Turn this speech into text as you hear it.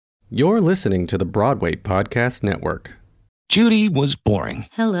You're listening to the Broadway Podcast Network. Judy was boring.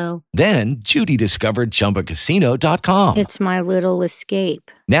 Hello. Then Judy discovered ChumbaCasino.com. It's my little escape.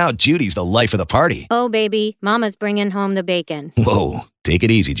 Now Judy's the life of the party. Oh, baby, mama's bringing home the bacon. Whoa, take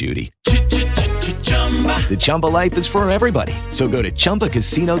it easy, Judy. The Chumba life is for everybody. So go to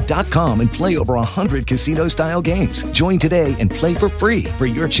ChumbaCasino.com and play over 100 casino-style games. Join today and play for free for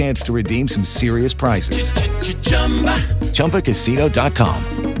your chance to redeem some serious prizes. ChumbaCasino.com.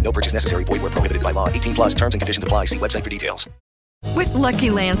 No purchase necessary. Void where prohibited by law. 18 plus terms and conditions apply. See website for details. With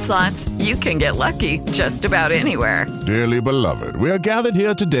Lucky Land Slots, you can get lucky just about anywhere. Dearly beloved, we are gathered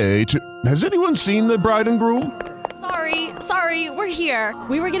here today to... Has anyone seen the bride and groom? Sorry, we're here.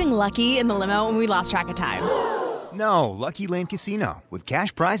 We were getting lucky in the limo and we lost track of time. No, Lucky Land Casino, with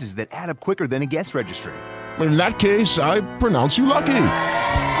cash prizes that add up quicker than a guest registry. In that case, I pronounce you lucky.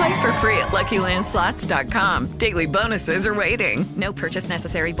 Play for free at LuckyLandSlots.com. Daily bonuses are waiting. No purchase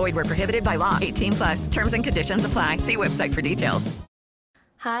necessary. Void where prohibited by law. 18 plus. Terms and conditions apply. See website for details.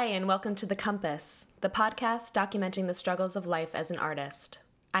 Hi, and welcome to The Compass, the podcast documenting the struggles of life as an artist.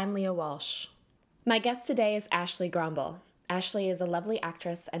 I'm Leah Walsh. My guest today is Ashley Grombol. Ashley is a lovely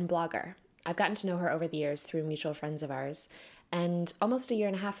actress and blogger. I've gotten to know her over the years through mutual friends of ours. And almost a year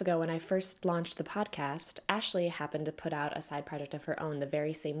and a half ago, when I first launched the podcast, Ashley happened to put out a side project of her own the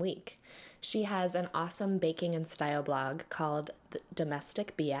very same week. She has an awesome baking and style blog called The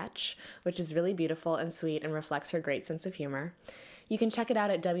Domestic Biatch, which is really beautiful and sweet and reflects her great sense of humor. You can check it out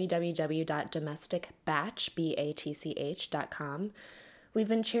at www.domesticbatch.com. We've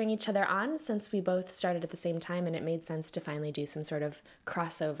been cheering each other on since we both started at the same time, and it made sense to finally do some sort of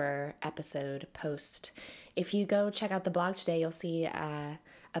crossover episode post. If you go check out the blog today, you'll see a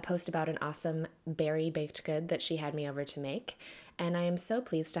post about an awesome berry baked good that she had me over to make, and I am so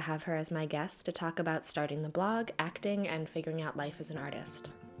pleased to have her as my guest to talk about starting the blog, acting, and figuring out life as an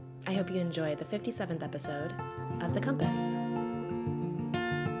artist. I hope you enjoy the 57th episode of The Compass.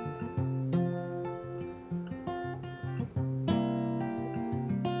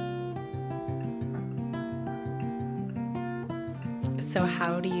 So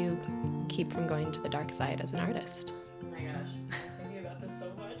how do you keep from going to the dark side as an artist? Oh my gosh, I was thinking about this so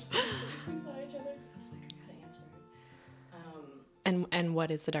much. We saw each other because I was like, I gotta answer it. And what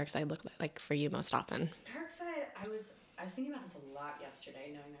does the dark side look like for you most often? Dark side, I was thinking about this a lot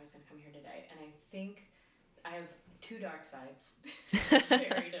yesterday, knowing I was gonna come here today, and I think I have two dark sides,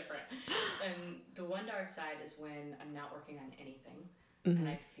 very different. And the one dark side is when I'm not working on anything, and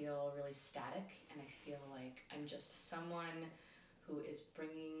I feel really static, and I feel like I'm just someone who is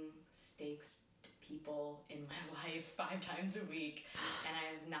bringing steaks to people in my life 5 times a week, and I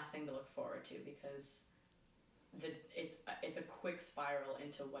have nothing to look forward to because it's a quick spiral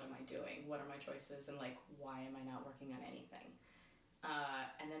into what am I doing, what are my choices, and like why am I not working on anything?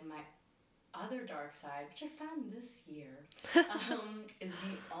 And then my other dark side, which I found this year, is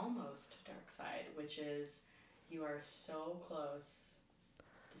the almost dark side, which is you are so close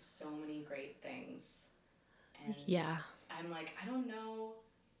to so many great things. And yeah. I'm like, I don't know.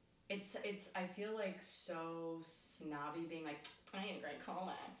 It's. I feel like so snobby being like, I ain't great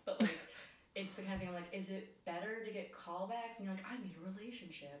callbacks, but like, it's the kind of thing I'm like, is it better to get callbacks and you're like, I'm in a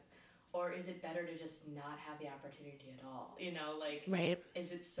relationship, or is it better to just not have the opportunity at all? You know, like, right.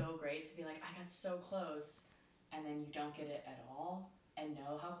 Is it so great to be like, I got so close, and then you don't get it at all, and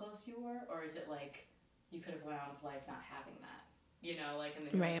know how close you were, or is it like, you could have went on with life not having that? You know, like, and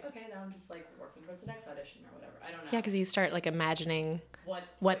then you're like, okay, now I'm just, like, working towards the next audition or whatever. I don't know. Yeah, because you start, like, imagining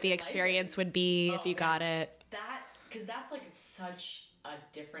what the experience would be if you got it. Because that's, like, such a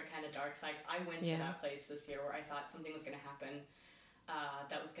different kind of dark side. 'Cause I went to that place this year where I thought something was going to happen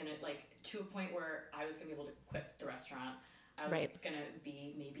that was going to, like, to a point where I was going to be able to quit the restaurant. I was going to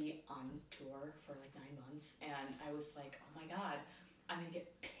be maybe on tour for, like, 9 months. And I was like, oh, my God, I'm going to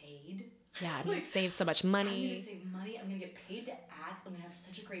get paid. Yeah, I'm like, save so much money. I'm going to save money. I'm going to get paid to act. I'm going to have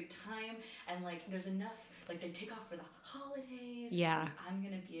such a great time. And, like, there's enough, like, they take off for the holidays. Yeah. I'm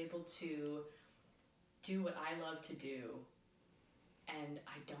going to be able to do what I love to do. And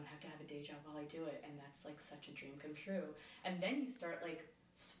I don't have to have a day job while I do it. And that's, like, such a dream come true. And then you start, like,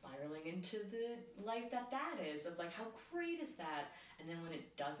 spiraling into the life that is. Of, like, how great is that? And then when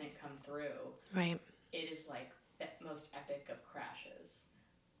it doesn't come through. Right. It is, like, the most epic of crashes.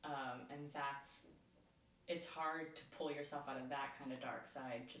 And it's hard to pull yourself out of that kind of dark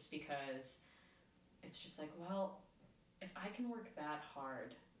side just because it's just like, well, if I can work that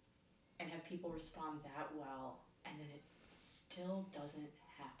hard and have people respond that well and then it still doesn't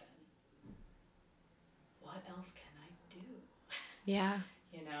happen, what else can I do? Yeah.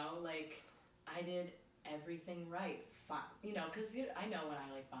 You know, like, I did everything right you know, because I know when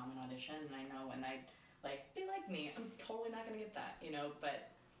I like bomb an audition, and I know when they like me. I'm totally not gonna get that, you know.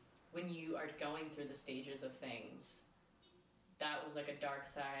 But when you are going through the stages of things, that was like a dark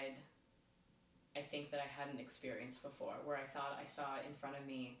side, I think, that I hadn't experienced before, where I thought I saw it in front of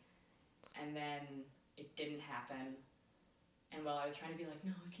me, and then it didn't happen. And while I was trying to be like,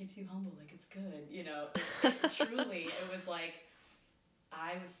 no, it keeps you humble, like, it's good, you know, truly, it was like,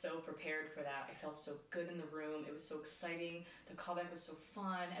 I was so prepared for that. I felt so good in the room. It was so exciting. The callback was so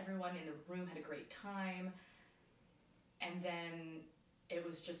fun. Everyone in the room had a great time. And then it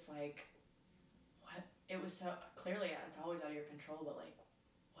was just like, what? It was so, clearly, it's always out of your control, but like,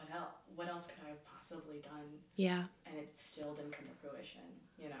 what else could I have possibly done? Yeah. And it still didn't come to fruition,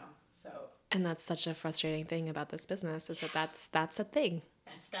 you know, so. And that's such a frustrating thing about this business, is that that's a thing.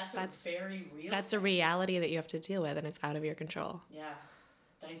 That's a very real That's a reality that you have to deal with, and it's out of your control. Yeah.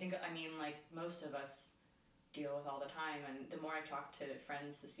 I mean, like, most of us deal with all the time, and the more I talk to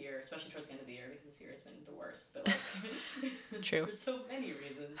friends this year, especially towards the end of the year, because this year has been the worst, but like, True. for so many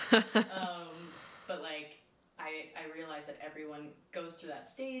reasons. But like, I realize that everyone goes through that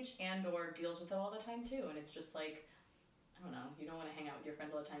stage and or deals with it all the time too, and it's just like, I don't know, you don't want to hang out with your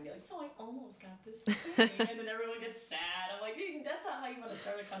friends all the time and be like, so I almost got this thing, and then everyone gets sad. I'm like, that's not how you want to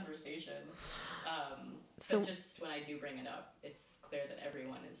start a conversation. But just when I do bring it up, it's clear that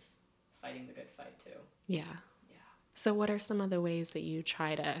everyone is fighting the good fight too. Yeah. Yeah. So what are some of the ways that you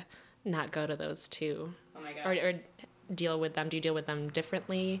try to not go to those two? Oh my gosh. Or deal with them? Do you deal with them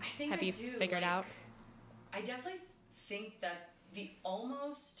differently? I think Have you figured out? I definitely think that the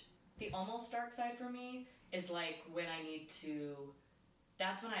almost dark side for me is like when I need to,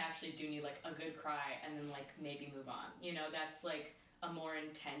 that's when I actually do need like a good cry and then like maybe move on. You know, that's like a more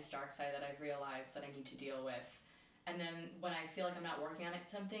intense dark side that I've realized that I need to deal with. And then when I feel like I'm not working on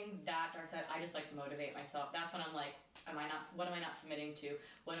something, that dark side, I just like motivate myself. That's when I'm like, what am I not submitting to?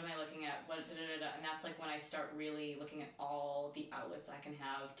 What am I looking at? And that's like when I start really looking at all the outlets I can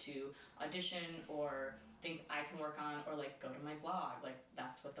have to audition, or things I can work on, or like go to my blog. Like,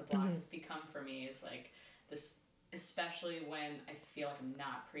 that's what the blog has become for me, is like this, especially when I feel like I'm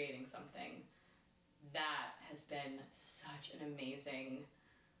not creating something. That has been such an amazing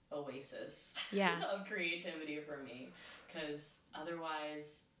oasis of creativity for me, because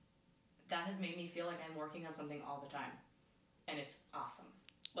otherwise that has made me feel like I'm working on something all the time, and it's awesome.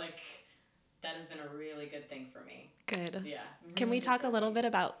 Like, that has been a really good thing for me. Good. Yeah. Really. Can we talk a little bit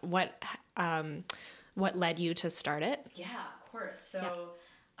about what led you to start it? Yeah, of course. So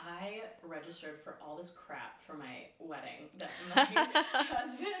I registered for all this crap for my wedding that my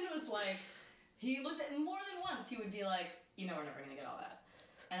husband was like, he looked at it more than once. He would be like, you know, we're never going to get all that.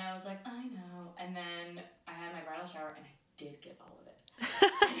 And I was like, I know. And then I had my bridal shower, and I did get all of it.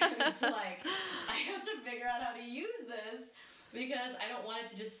 And it was like, I have to figure out how to use this, because I don't want it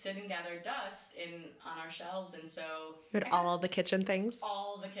to just sit and gather dust on our shelves. And so you had all the kitchen things?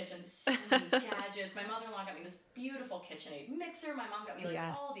 All the kitchen, so many gadgets. My mother-in-law got me this beautiful KitchenAid mixer. My mom got me like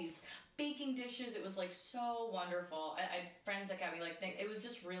all these baking dishes. It was like so wonderful. I had friends that got me like things. It was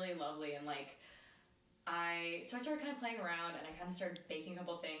just really lovely. And like, so I started kind of playing around, and I kind of started baking a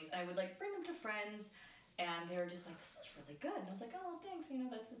couple things, and I would like bring them to friends, and they were just like, this is really good. And I was like, oh, thanks. You know,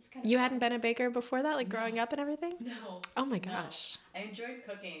 it's kind of You hadn't been a baker before that, like growing up and everything? No. Oh my gosh. No. I enjoyed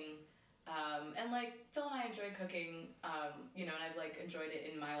cooking, and like Phil and I enjoyed cooking, you know, and I've like enjoyed it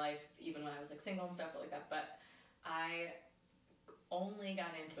in my life, even when I was like single and stuff like that. But I only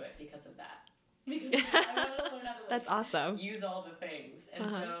got into it because of that. Because I wanted to learn how to That's awesome. use all the things. And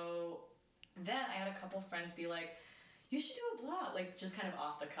so then I had a couple friends be like, you should do a blog, like just kind of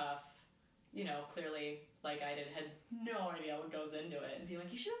off the cuff, you know, clearly, like I had no idea what goes into it, and be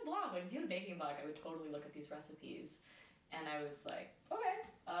like, you should have a blog, like if you had a baking blog, I would totally look at these recipes. And I was like, okay.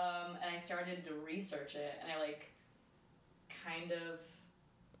 And I started to research it, and I like kind of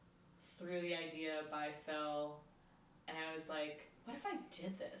threw the idea by Phil, and I was like, what if I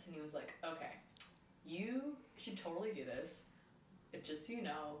did this? And he was like, okay, you should totally do this, but just so you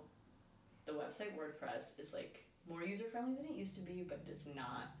know, the website WordPress is like more user-friendly than it used to be, but it's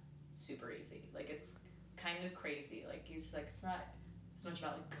not super easy. Like, it's kind of crazy. Like, he's like, it's not as much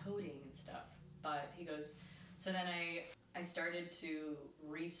about like coding and stuff. But he goes, so then I started to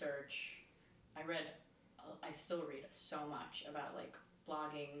research. I still read so much about like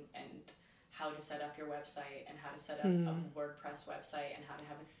blogging and how to set up your website, and how to set up a WordPress website, and how to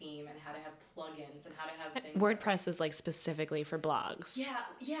have a theme, and how to have plugins, and how to have things. WordPress is like specifically for blogs.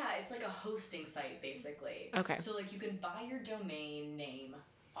 Yeah, it's like a hosting site basically. Okay. So like you can buy your domain name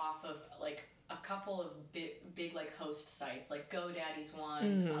off of like a couple of big like host sites, like GoDaddy's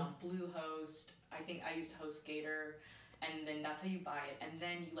one, Bluehost. I think I used HostGator. and then that's how you buy it, and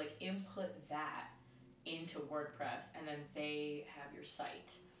then you like input that into WordPress, and then they have your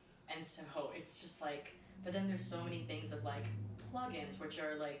site. And so it's just like, but then there's so many things of like plugins, which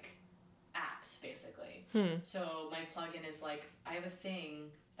are like apps basically. So my plugin is like, I have a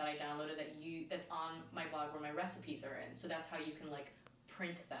thing that I downloaded that's on my blog where my recipes are in. So that's how you can like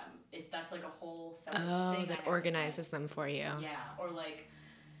print them. That's like a whole separate thing that organizes them for you. Yeah, or like,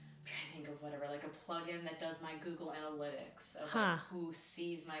 I'm trying to think of whatever, like a plugin that does my Google Analytics of like who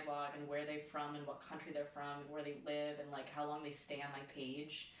sees my blog and where they're from and what country they're from and where they live and like how long they stay on my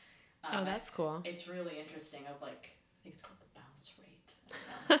page. That's cool. It's really interesting of like, I think it's called the bounce rate.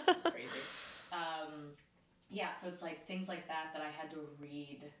 I don't know, it's crazy. Yeah, so it's like things like that I had to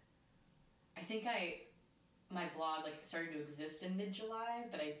read. I think my blog like started to exist in mid-July,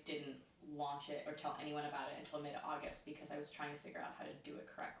 but I didn't launch it or tell anyone about it until mid-August because I was trying to figure out how to do it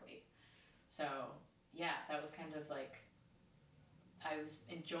correctly. So yeah, that was kind of like, I was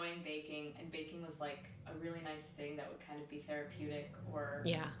enjoying baking, and baking was like a really nice thing that would kind of be therapeutic or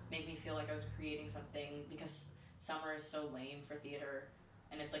make me feel like I was creating something, because summer is so lame for theater,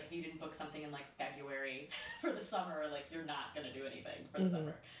 and it's like if you didn't book something in like February for the summer, like you're not gonna do anything for the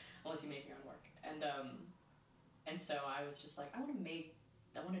summer unless you make your own work. And so I was just like, I want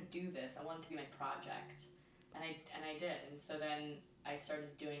to do this. I want it to be my project, and I did. And so then I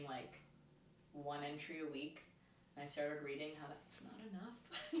started doing like one entry a week. And I started reading how that's not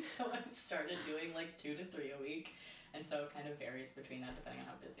enough. So I started doing like 2 to 3 a week. And so it kind of varies between that depending on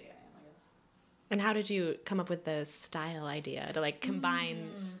how busy I am, I guess. And how did you come up with the style idea to like combine,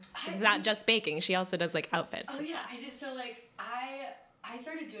 it's not just baking, she also does like outfits. Oh yeah, so like, I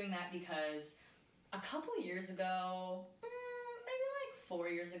started doing that because a couple years ago, maybe like 4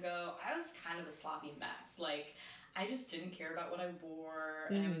 years ago, I was kind of a sloppy mess. Like, I just didn't care about what I wore.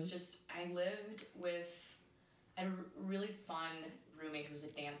 And it was just, I lived with a really fun roommate who was a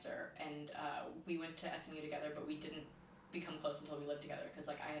dancer, and we went to SMU together, but we didn't become close until we lived together, because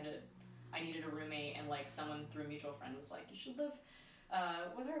like I needed a roommate, and like someone through a mutual friend was like, you should live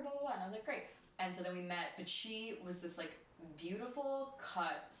with her, blah blah blah, and I was like, great. And so then we met, but she was this like beautiful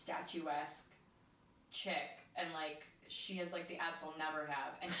cut statuesque chick, and like she has like the abs I'll never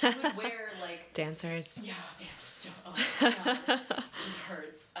have, and she would wear like dancers don't, oh my god, it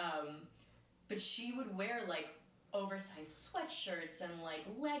hurts. But she would wear like oversized sweatshirts and like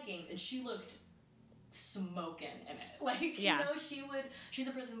leggings, and she looked smoking in it. Like, you know, she's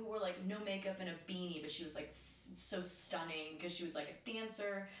a person who wore like no makeup and a beanie, but she was like so stunning because she was like a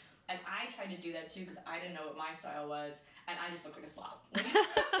dancer. And I tried to do that too because I didn't know what my style was, and I just looked like a slob. Like,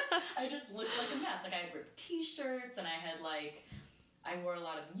 I just looked like a mess. Like, I had ripped t-shirts, and I wore a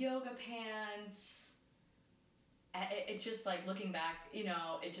lot of yoga pants. It just, like, looking back, you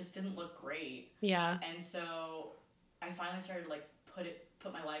know, it just didn't look great. Yeah. And so I finally started to, like,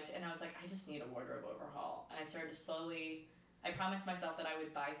 put my life to, and I was like, I just need a wardrobe overhaul. And I started to slowly, I promised myself that I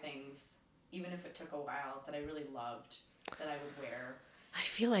would buy things, even if it took a while, that I really loved, that I would wear. I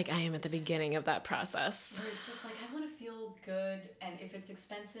feel like I am at the beginning of that process. Where it's just like, I want to feel good, and if it's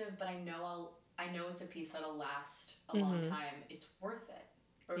expensive, but I know it's a piece that'll last a long time, it's worth it.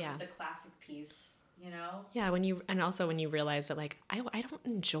 Or if it's a classic piece, you know? Yeah, when you realize that like I don't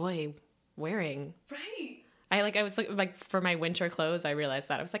enjoy wearing. Right. I was like for my winter clothes, I realized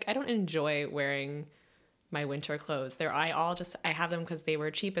that. I was like, I don't enjoy wearing my winter clothes. I have them because they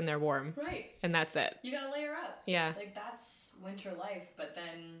were cheap and they're warm. Right. And that's it. You gotta layer up. Yeah. Like, that's winter life, but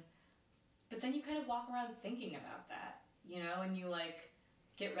then you kind of walk around thinking about that, you know, and you like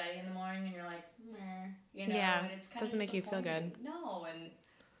get ready in the morning and you're like, meh, you know, yeah, and it's kind doesn't of make you feel good. No, and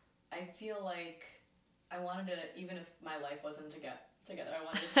I feel like I wanted to, even if my life wasn't together, I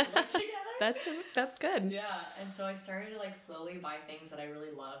wanted to look together. That's good. Yeah, and so I started to like slowly buy things that I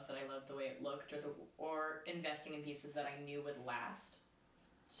really loved, that I loved the way it looked, or investing in pieces that I knew would last.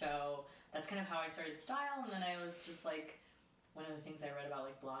 So that's kind of how I started style, and then I was just like, one of the things I read about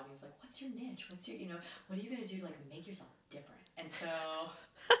like blogging is like, what's your niche? What's your, you know, what are you gonna do to like make yourself different? And so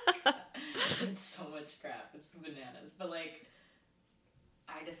it's so much crap. It's bananas. But like,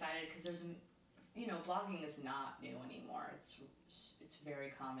 I decided, because there's, you know, blogging is not new anymore. It's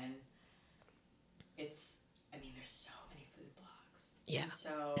very common. There's so many food blogs. Yeah. And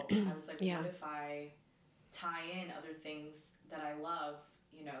so I was like, what if I tie in other things that I love,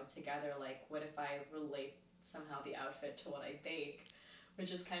 you know, together? Like, what if I relate somehow the outfit to what I bake, which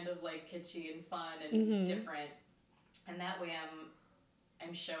is kind of like kitschy and fun and different. And that way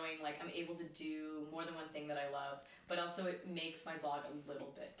I'm showing, like, I'm able to do more than one thing that I love, but also it makes my blog a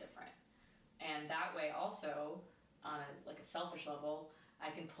little bit different. And that way also, on a selfish level,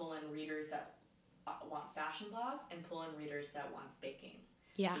 I can pull in readers that want fashion blogs and pull in readers that want baking.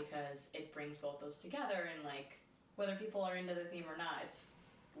 Yeah. Because it brings both those together, and like whether people are into the theme or not, it's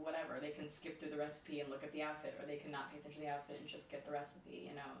whatever. They can skip through the recipe and look at the outfit, or they can not pay attention to the outfit and just get the recipe,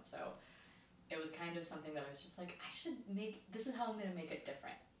 you know. So it was kind of something that I was just like, this is how I'm going to make it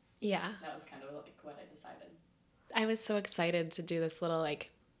different. Yeah. That was kind of like what I decided. I was so excited to do this little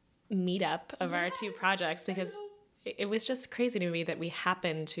like meetup of our two projects because it was just crazy to me that we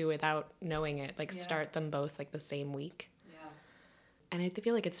happened to, without knowing it, like start them both like the same week. Yeah. And I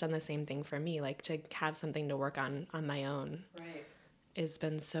feel like it's done the same thing for me, like to have something to work on my own. Right. Has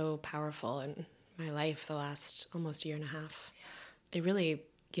been so powerful in my life the last almost year and a half. Yeah. It really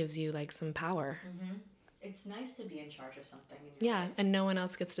gives you like some power. Mm-hmm. It's nice to be in charge of something in your life. And no one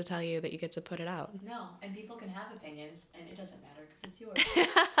else gets to tell you that you get to put it out. No, and people can have opinions, and it doesn't matter because it's yours.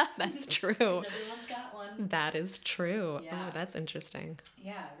 That's true. Everyone's got one. That is true. Yeah. Oh, that's interesting.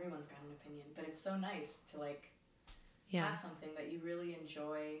 Yeah, everyone's got an opinion, but it's so nice to like have something that you really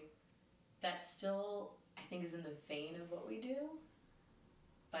enjoy that still, I think, is in the vein of what we do,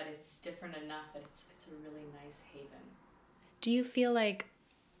 but it's different enough that it's a really nice haven. Do you feel like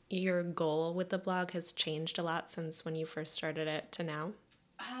your goal with the blog has changed a lot since when you first started it to now?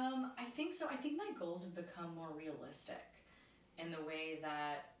 I think so. I think my goals have become more realistic in the way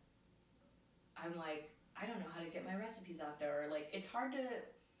that I'm like, I don't know how to get my recipes out there. Or like, it's hard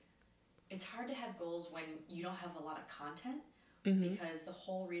to have goals when you don't have a lot of content, because the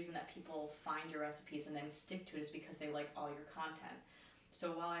whole reason that people find your recipes and then stick to it is because they like all your content.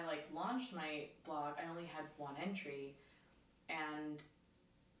 So while I like launched my blog, I only had one entry, and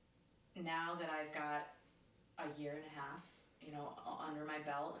now that I've got a year and a half, you know, under my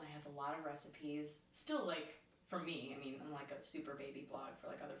belt, and I have a lot of recipes, still like, for me, I mean, I'm like a super baby blog for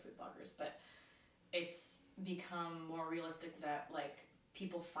like other food bloggers, but it's become more realistic that like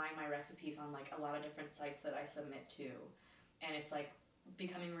people find my recipes on like a lot of different sites that I submit to, and it's like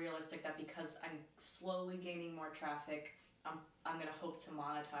becoming realistic that because I'm slowly gaining more traffic, I'm gonna hope to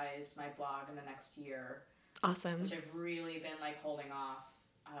monetize my blog in the next year. Awesome. Which I've really been like holding off,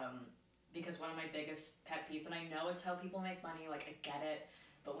 because one of my biggest pet peeves, and I know it's how people make money, like I get it,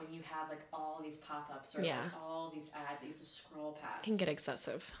 but when you have like all these pop-ups or like all these ads that you have to scroll past, it can get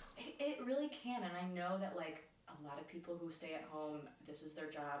excessive. It really can, and I know that like a lot of people who stay at home, this is their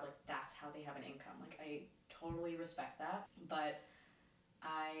job, like that's how they have an income. Like I totally respect that, but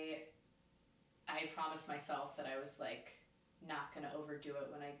I promised myself that I was like not gonna overdo it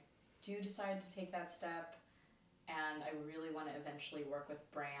when I do decide to take that step, and I really want to eventually work with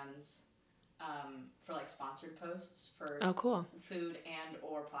brands for like sponsored posts for food and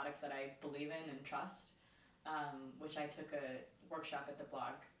or products that I believe in and trust, which I took a workshop at the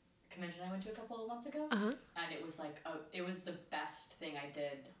blog convention I went to a couple of months ago, and it was like it was the best thing I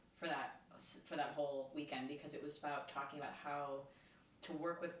did for that whole weekend, because it was about talking about how to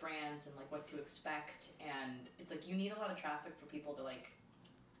work with brands and like what to expect, and it's like you need a lot of traffic for people to like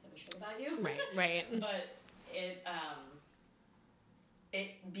give a shit about you, right but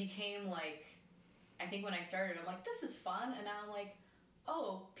it became like, I think when I started, I'm like, this is fun, and now I'm like,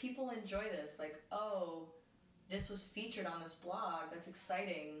 oh, people enjoy this, like, oh, this was featured on this blog, that's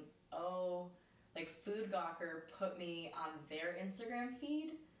exciting, oh, like Food Gawker put me on their Instagram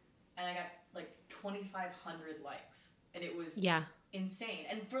feed, and I got like 2,500 likes, and it was insane,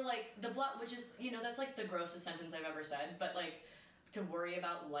 and for like the blog, which is, you know, that's like the grossest sentence I've ever said, but like, to worry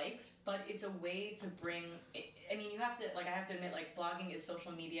about likes, but it's a way to bring, I mean, you have to, like, I have to admit, like, blogging is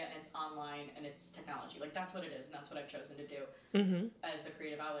social media, and it's online, and it's technology. Like, that's what it is, and that's what I've chosen to do as a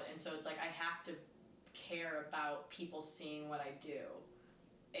creative outlet. And so it's like, I have to care about people seeing what I do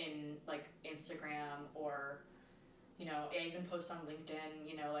in, like, Instagram, or, you know, I even post on LinkedIn,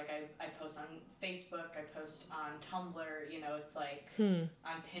 you know, like, I post on Facebook, I post on Tumblr, you know, it's like,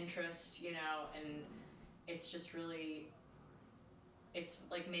 on Pinterest, you know, and it's just really, it's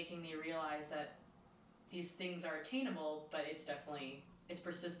like making me realize that these things are attainable, but it's definitely, it's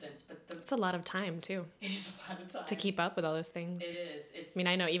persistence. But it's a lot of time too. It is a lot of time to keep up with all those things. It is. I mean,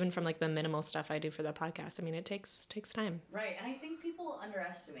 I know even from like the minimal stuff I do for the podcast, I mean, it takes time. Right, and I think people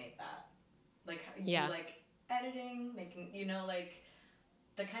underestimate that. Like, like editing, making, you know, like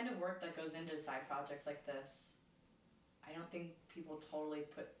the kind of work that goes into side projects like this. I don't think people totally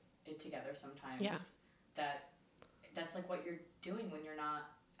put it together sometimes. Yeah. That's like what you're doing when you're not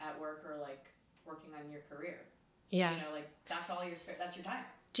at work or like working on your career. Yeah. You know, like that's your time.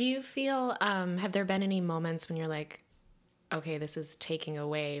 Do you feel, have there been any moments when you're like, okay, this is taking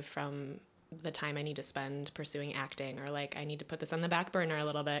away from the time I need to spend pursuing acting, or like I need to put this on the back burner a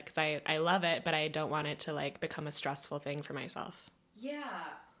little bit because I love it, but I don't want it to like become a stressful thing for myself? Yeah.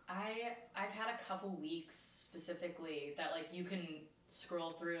 I've had a couple weeks specifically that like you can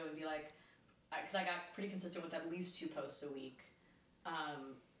scroll through and be like, because I got pretty consistent with at least 2 posts a week.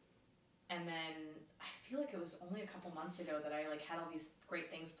 And then I feel like it was only a couple months ago that I like had all these great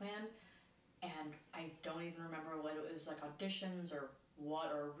things planned, and I don't even remember what it was, like auditions or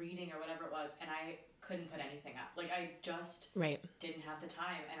what, or reading or whatever it was, and I couldn't put anything up. Like I just didn't have the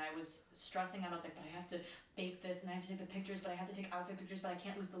time, and I was stressing out. I was like, but I have to bake this, and I have to take the pictures, but I have to take outfit pictures, but I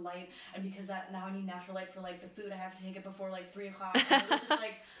can't lose the light, and because that now I need natural light for like the food, I have to take it before like 3 o'clock. And it was just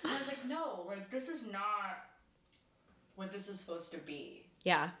like, and I was like, no, like this is not what this is supposed to be.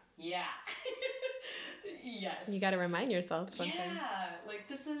 Yeah. Yeah. Yes. You got to remind yourself sometimes. Yeah, like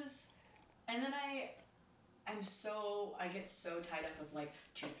this is, and then I get so tied up of like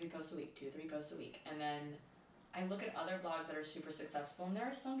 2-3 posts a week, 2-3 posts a week, and then I look at other blogs that are super successful, and there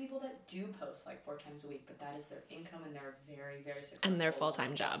are some people that do post like 4 times a week, but that is their income, and they're very, very successful. And their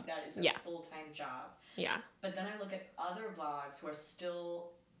full-time job. That is their full-time job. Yeah. But then I look at other blogs who are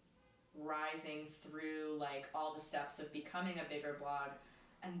still rising through like all the steps of becoming a bigger blog,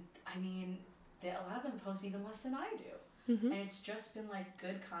 and I mean, a lot of them post even less than I do. Mm-hmm. And it's just been like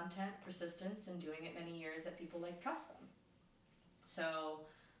good content, persistence, and doing it many years that people like trust them. So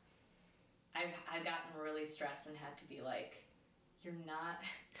I've gotten really stressed and had to be like, you're not,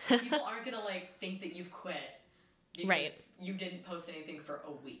 people aren't gonna like think that you've quit because you didn't post anything for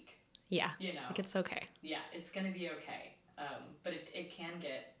a week. Yeah. You know? Like it's okay. Yeah, it's gonna be okay. But it can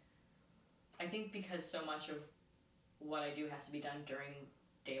get, I think because so much of what I do has to be done during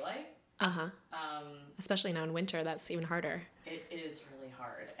daylight. Uh-huh. Especially now in winter, that's even harder. It is really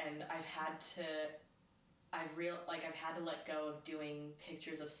hard. And I've had to let go of doing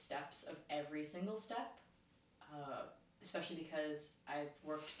pictures of steps of every single step. Especially because I've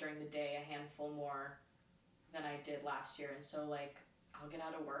worked during the day a handful more than I did last year. And so like, I'll get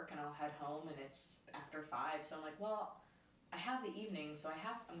out of work and I'll head home and it's after 5. So I'm like, well, I have the evening, so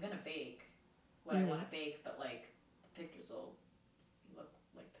I'm going to bake what I want to bake, but like the pictures will look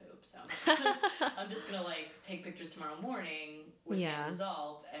like poop. So I'm just gonna like take pictures tomorrow morning with the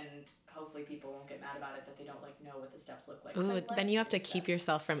result, and hopefully people won't get mad about it that they don't like know what the steps look like. Ooh, then you have to keep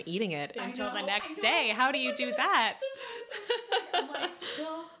yourself from eating it until the next day. How do you do that? Sometimes I'm like,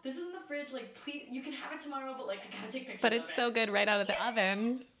 well, this is in the fridge. Like, please, you can have it tomorrow, but like I gotta take pictures. But it's so good right out of the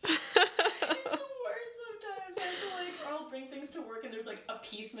oven. It's the worst sometimes. I have to like, or I'll bring things to work and there's like a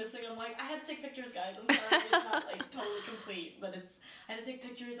piece missing. I'm like, I had to take pictures, guys. I'm sorry, it's not like totally complete, but I had to take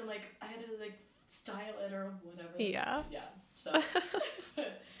pictures. I'm like, I had to like style it or whatever. Yeah. Yeah. So,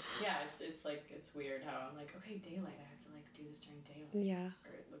 yeah, it's like, it's weird how I'm like, okay, daylight, I have to like do this during daylight. Yeah.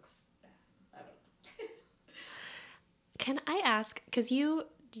 Or it looks bad. I don't know. Can I ask, because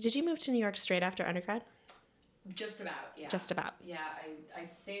did you move to New York straight after undergrad? Just about, yeah. Just about. Yeah, I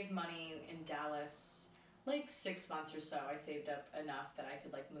saved money in Dallas, like 6 months or so. I saved up enough that I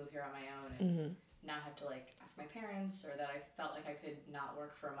could like move here on my own and not have to like ask my parents, or that I felt like I could not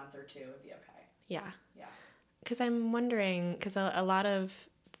work for a month or 2 would be okay. Yeah. Yeah. Because I'm wondering, because a lot of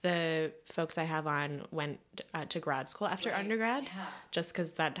the folks I have on went to grad school after undergrad, just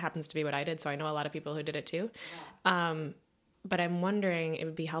because that happens to be what I did. So I know a lot of people who did it too. Yeah. But I'm wondering, it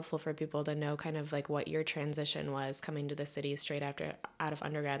would be helpful for people to know kind of like what your transition was coming to the city straight out of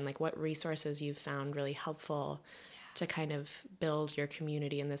undergrad, and like what resources you've found really helpful to kind of build your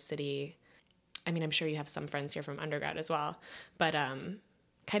community in the city. I mean, I'm sure you have some friends here from undergrad as well, but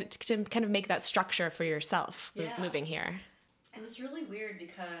kind of make that structure for yourself moving here. It was really weird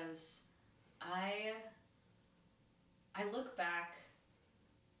because I look back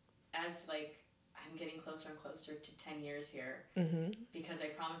as like I'm getting closer and closer to 10 years here because I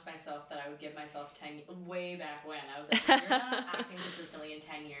promised myself that I would give myself 10 way back when. I was like, if you're not acting consistently in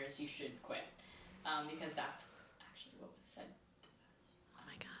 10 years, you should quit, because that's actually what was said to us. Oh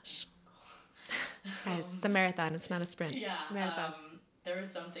my gosh. Guys, it's a marathon. It's not a sprint. Yeah. Marathon. There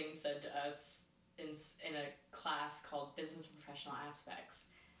was something said to us in a class called Business and Professional Aspects.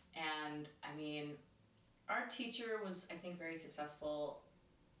 And, I mean, our teacher was, I think, very successful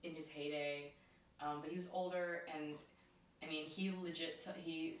in his heyday, but he was older, and, I mean, he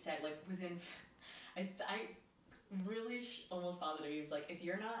said, like, within, I really almost bothered him. He was like, if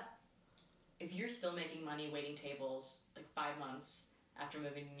you're still making money waiting tables, like, 5 months after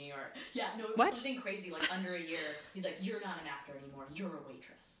moving to New York. Yeah, no, it was something crazy, like under a year. He's like, you're not an actor anymore, you're a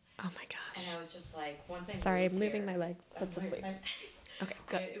waitress. Oh my gosh. And I was just like, once I Sorry, I'm moving here, my leg. Let's asleep. Okay,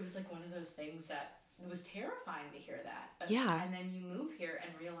 go. It was like one of those things that it was terrifying to hear that. Yeah. And then you move here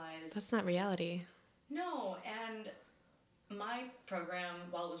and realize... That's not reality. No, and my program,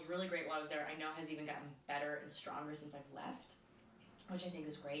 while it was really great while I was there, I know has even gotten better and stronger since I've left. which I think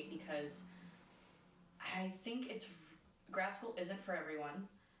is great because I think grad school isn't for everyone.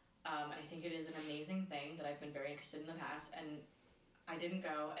 I think it is an amazing thing that I've been very interested in the past, and I didn't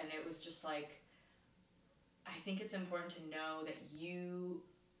go, and it was just like, I think it's important to know that you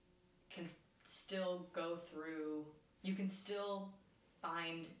can still go through, you can still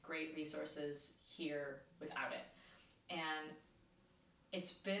find great resources here without it. And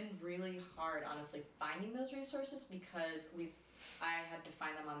it's been really hard, honestly, finding those resources because I had to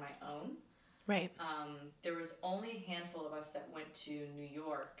find them on my own. Right. There was only a handful of us that went to New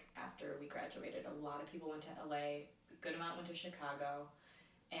York after we graduated. A lot of people went to LA, a good amount went to Chicago,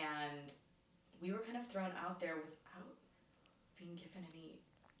 and we were kind of thrown out there without being given any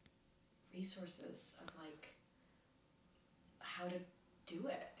resources of like how to do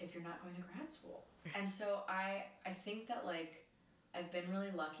it if you're not going to grad school. And so I think that like I've been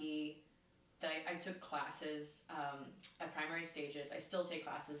really lucky that I took classes at primary stages. I still take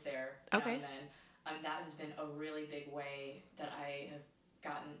classes there now and then. That has been a really big way that I've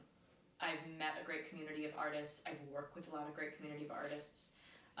met a great community of artists. I've worked with a lot of great community of artists.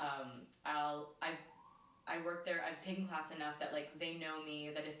 I work there. I've taken class enough that like they know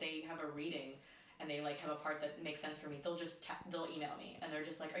me, that if they have a reading and they like have a part that makes sense for me, they'll email me and they're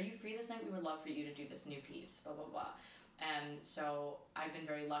just like, "Are you free this night? We would love for you to do this new piece, blah blah blah." And so I've been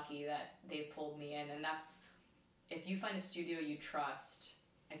very lucky that they've pulled me in, and that's, if you find a studio you trust,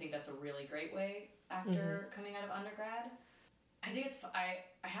 I think that's a really great way after coming out of undergrad. I think it's, I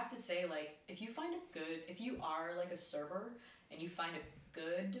have to say, like, if you are like a server and you find a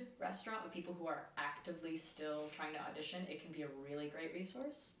good restaurant with people who are actively still trying to audition, it can be a really great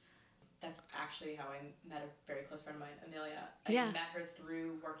resource. That's actually how I met a very close friend of mine, Amelia. I met her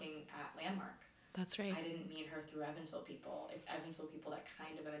through working at Landmark. That's right. I didn't meet her through Evansville people. It's Evansville people that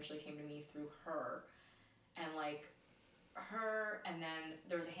kind of eventually came to me through her. And like her, and then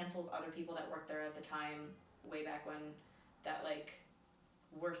there was a handful of other people that worked there at the time, way back when, that like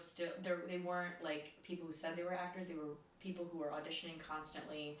were still there. They weren't like people who said they were actors. They were people who were auditioning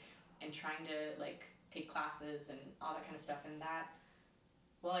constantly and trying to like take classes and all that kind of stuff. And that,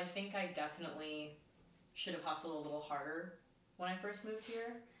 well, I think I definitely should have hustled a little harder when I first moved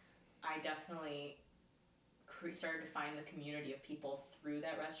here. I definitely started to find the community of people through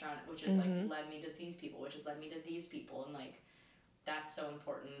that restaurant, which has like led me to these people, which has led me to these people, and like that's so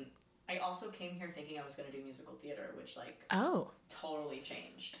important. I also came here thinking I was going to do musical theater, which like totally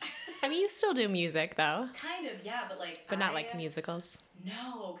changed. I mean, you still do music though. Kind of, yeah, but not like musicals.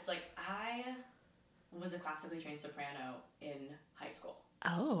 No, because like I was a classically trained soprano in high school.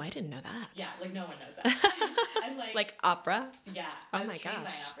 Oh, I didn't know that. Yeah, like no one knows that. And like opera? Yeah. I was trained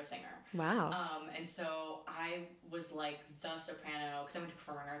by an opera singer. Wow. And so I was like the soprano, because I went to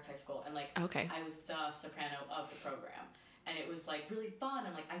performing arts high school, and like I was the soprano of the program. And it was like really fun,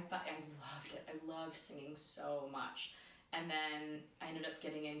 and like I loved it. I loved singing so much. And then I ended up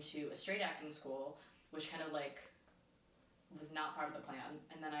getting into a straight acting school, which kind of like was not part of the plan.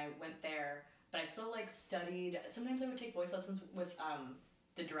 And then I went there, but I still like studied. Sometimes I would take voice lessons with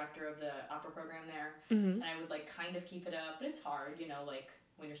the director of the opera program there, and I would like kind of keep it up, but it's hard, you know, like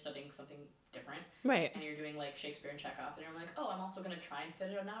when you're studying something different, right? And you're doing like Shakespeare and Chekhov, and you're like, oh, I'm also gonna try and fit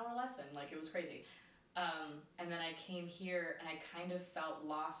an hour lesson. Like it was crazy. And then I came here and I kind of felt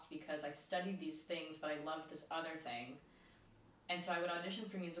lost because I studied these things, but I loved this other thing, and so I would audition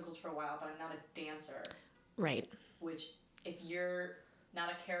for musicals for a while, but I'm not a dancer, right? Which, if you're not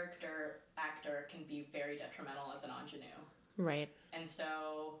a character actor, can be very detrimental as an ingenue. Right. And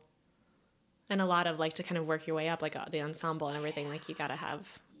so... And a lot of, like, to kind of work your way up, like, the ensemble and everything, like, you gotta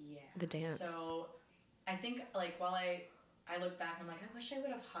have the dance. So, I think, like, while I look back, I'm like, I wish I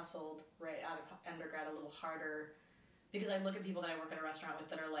would have hustled right out of undergrad a little harder, because I look at people that I work at a restaurant with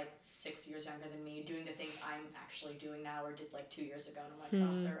that are, like, 6 years younger than me, doing the things I'm actually doing now or did, like, 2 years ago, and I'm like,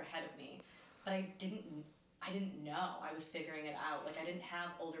 oh, they're ahead of me. But I didn't know. I was figuring it out. Like, I didn't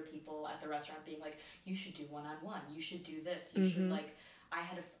have older people at the restaurant being like, you should do one-on-one. You should do this. You should, like, I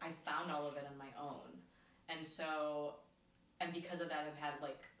found all of it on my own. And so, and because of that, I've had,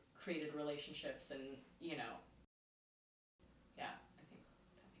 like, created relationships and, you know, yeah, I think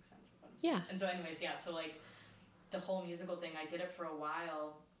that makes sense. Yeah. And so anyways, yeah, so, like, the whole musical thing, I did it for a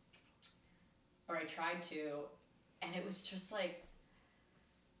while, or I tried to, and it was just, like,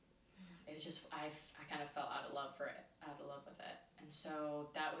 it's just, I kind of fell out of love with it. And so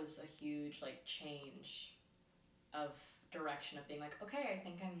that was a huge, like, change of direction of being like, okay, I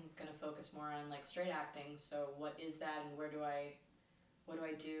think I'm going to focus more on, like, straight acting. So what is that, and what do I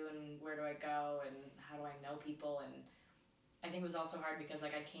do, and where do I go, and how do I know people? And I think it was also hard because,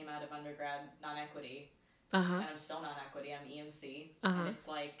 like, I came out of undergrad non-equity, and I'm still non-equity. I'm EMC, and it's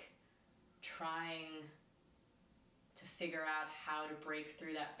like trying to figure out how to break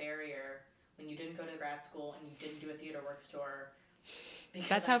through that barrier when you didn't go to grad school and you didn't do a theater works tour.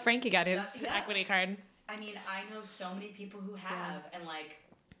 That's how Frankie got his equity card. I mean, I know so many people who have, and like,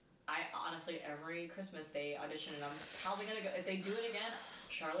 I honestly, every Christmas they audition, and I'm probably gonna go, if they do it again,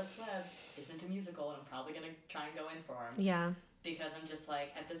 Charlotte's Web isn't a musical, and I'm probably gonna try and go in for them. Yeah. Because I'm just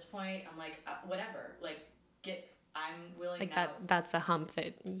like, at this point, I'm like, whatever, like, I'm willing like now. that's a hump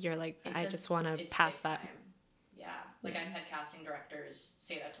that you're like, I just want to pass that. Time. Yeah. Like, I've had casting directors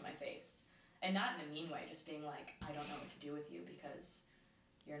say that to my face. And not in a mean way, just being like, I don't know what to do with you because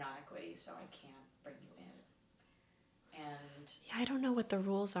you're not equity, so I can't bring you in. And yeah, I don't know what the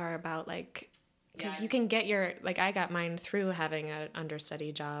rules are about, like, because you can get your, like, I got mine through having an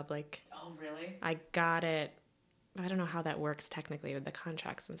understudy job. Like, oh, really? I got it. I don't know how that works technically with the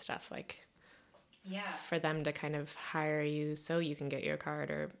contracts and stuff. Like, for them to kind of hire you so you can get your card,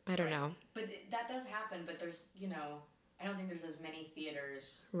 or I don't know. But that does happen, but there's, you know, I don't think there's as many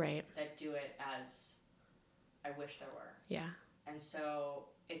theaters that do it as I wish there were. Yeah. And so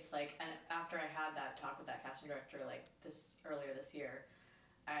it's like, and after I had that talk with that casting director, like earlier this year,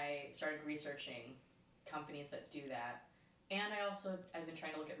 I started researching companies that do that. And I've been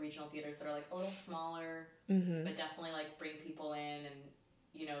trying to look at regional theaters that are like a little smaller, but definitely like bring people in, and,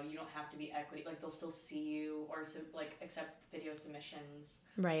 you know, you don't have to be equity, like they'll still see you, or like accept video submissions.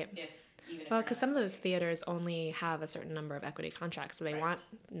 Right. Well, because some of those theaters only have a certain number of equity contracts, so they want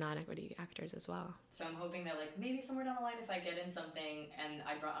non-equity actors as well. So I'm hoping that, like, maybe somewhere down the line, if I get in something and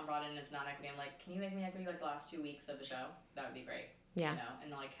I'm brought in as non-equity, I'm like, can you make me equity like the last 2 weeks of the show? That would be great. Yeah. You know,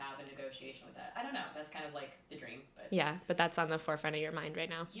 and like have a negotiation with that. I don't know. That's kind of like the dream. But yeah, but that's on the forefront of your mind right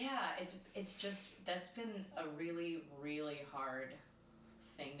now. Yeah, it's just, that's been a really, really hard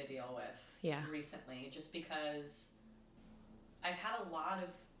thing to deal with recently, just because I've had a lot of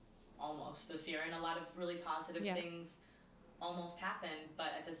almost this year, and a lot of really positive things almost happen,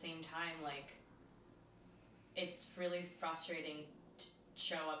 but at the same time, like, it's really frustrating to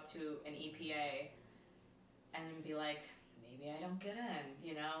show up to an EPA and be like, maybe I don't get in,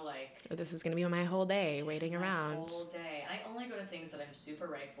 you know, like, or this is going to be my whole day waiting around. Whole day. And I only go to things that I'm super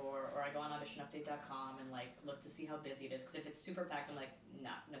right for, or I go on auditionupdate.com and like look to see how busy it is, because if it's super packed, I'm like,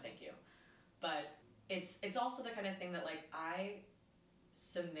 no thank you. But it's also the kind of thing that, like, I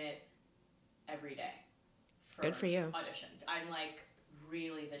submit every day good for you auditions. I'm like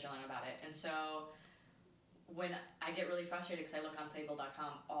really vigilant about it, and so when I get really frustrated because I look on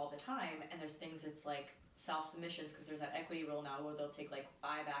playbill.com all the time, and there's things that's like self-submissions, because there's that equity rule now where they'll take like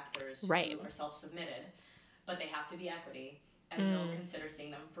 5 actors who are self-submitted, but they have to be equity, and they'll consider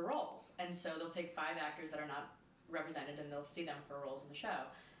seeing them for roles. And so they'll take 5 actors that are not represented, and they'll see them for roles in the show.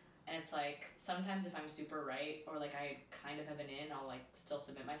 And it's like, sometimes if I'm super right, or like I kind of have an in, I'll like still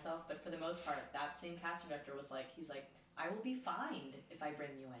submit myself. But for the most part, that same casting director was like, he's like, I will be fined if I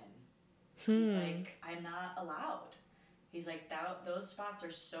bring you in. He's like, I'm not allowed. He's like, those spots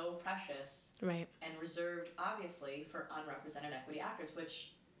are so precious, right, and reserved, obviously, for unrepresented equity actors,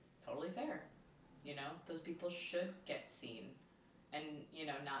 which, totally fair. You know, those people should get seen, and, you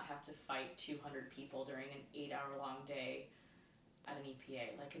know, not have to fight 200 people during an 8-hour-long day at an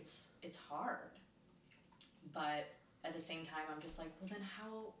EPA. Like, it's hard. But at the same time, I'm just like, well, then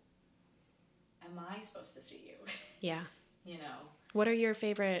how am I supposed to see you? Yeah. You know?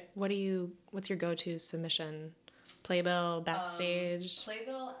 What's your go-to submission? Playbill, Backstage?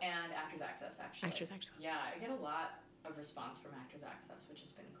 Playbill and Actors Access, actually. Actors Access. Yeah, I get a lot of response from Actors Access, which has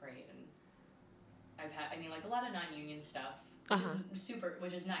been great. And I've had, a lot of non-union stuff,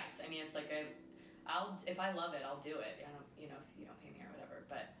 which is nice. I mean, it's like if I love it, I'll do it. I don't, if you don't pay me or whatever.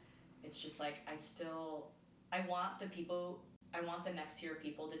 But it's just like, I want the next tier of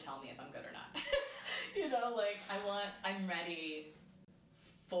people to tell me if I'm good or not. I'm ready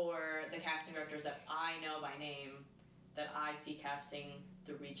for the casting directors that I know by name, that I see casting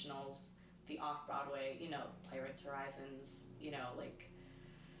the regionals, the off-Broadway, Playwrights Horizons,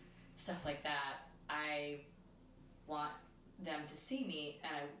 stuff like that. I want them to see me,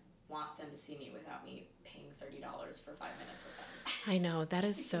 and I want them to see me without me paying $30 for 5 minutes with them. I know, that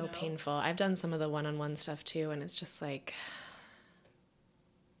is so painful. I've done some of the one-on-one stuff too, and it's just like,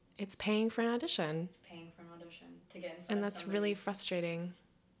 it's paying for an audition. It's paying for an audition to get in front and of that's somebody. Really frustrating.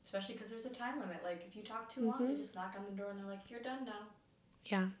 Especially because there's a time limit. Like, if you talk too long, they just knock on the door and they're like, you're done now.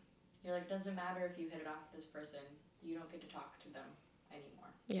 Yeah. You're like, doesn't matter if you hit it off with this person. You don't get to talk to them anymore.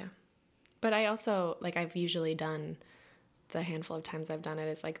 Yeah. But I also, I've usually done, the handful of times I've done it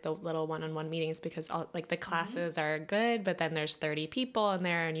is the little one-on-one meetings, because the classes are good, but then there's 30 people in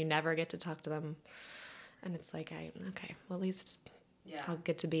there and you never get to talk to them. And it's like, okay, well, at least Yeah. I'll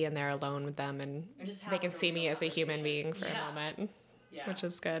get to be in there alone with them, and just they have can the see me real as a human being for conversation. a moment, Yeah. which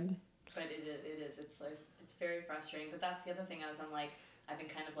is good. But it is. It's like, it's very frustrating. But that's the other thing, as I'm like, I've been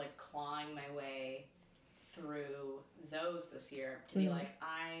kind of like clawing my way through those this year to be like,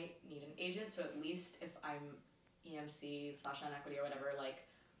 I need an agent, so at least if I'm EMC/non-equity or whatever, like,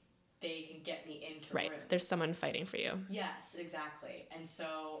 they can get me into Right. rooms. There's someone fighting for you. Yes, exactly. And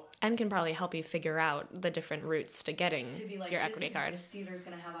so... And can probably help you figure out the different routes to getting to be like, your equity card. This theater's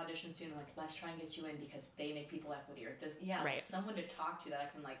going to have auditions soon, like, let's try and get you in because they make people equity, or this... Yeah, right. Like, someone to talk to that I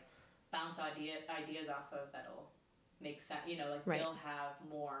can, like, bounce ideas off of that'll make sense. You know, like, right. they'll have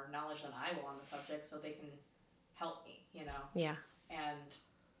more knowledge than I will on the subject, so they can help me, you know? Yeah. And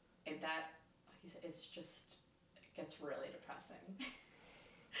that, like you said, it's just... It gets really depressing.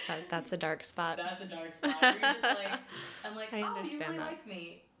 That's a dark spot. That's a dark spot. Where you're just like, I'm like, I oh, understand you really that. like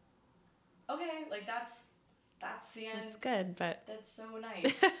me. Okay, like that's the end. That's good, but that's so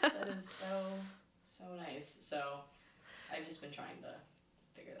nice. That is so nice. So I've just been trying to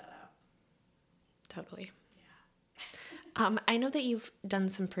figure that out. Totally. Yeah. I know that you've done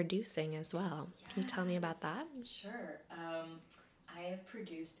some producing as well. Yes. Can you tell me about that? Sure. I have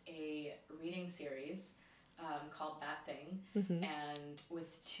produced a reading series called That Thing, and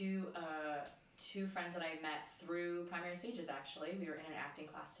with two friends that I met through Primary Stages. Actually, we were in an acting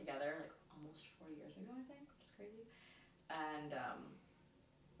class together, like almost 4 years ago, I think, which is crazy. And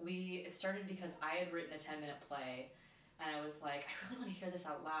it started because I had written a 10-minute play, and I was like, I really want to hear this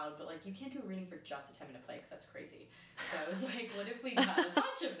out loud, but like, you can't do a reading for just a 10-minute play because that's crazy. So I was like, what if we got a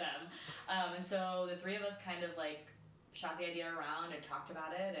bunch of them? And so the three of us kind of like shot the idea around and talked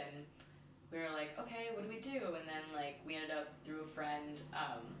about it, and we were like, okay, what do we do? And then like we ended up through a friend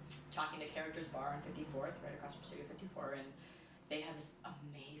talking to Characters Bar on 54th, right across from Studio 54, and they have this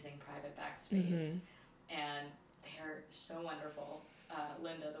amazing private backspace, and they are so wonderful.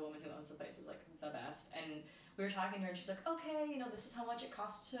 Linda, the woman who owns the place, is like the best. And we were talking to her, and she's like, okay, you know, this is how much it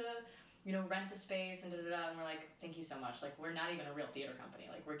costs to, you know, rent the space and da-da-da. And we're like, thank you so much. Like, we're not even a real theater company.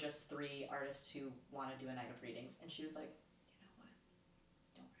 Like, we're just three artists who want to do a night of readings. And she was like, you know what?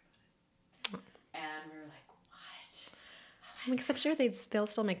 Don't worry about it. And we were like, what? Except sure they'll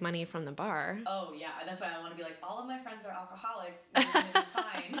still make money from the bar. Oh, yeah. That's why I want to be like, all of my friends are alcoholics. You're going to be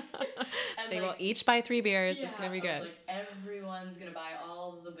fine. And they like, will each buy 3 beers. Yeah, it's going to be good. Like, everyone's going to buy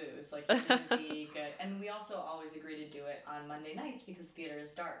all of the booze. Like, it's going to be good. And we also always agree to do it on Monday nights because theater is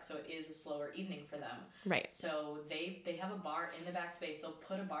dark, so it is a slower evening for them. Right. So they have a bar in the backspace. They'll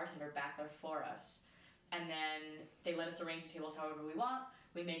put a bartender back there for us. And then they let us arrange the tables however we want.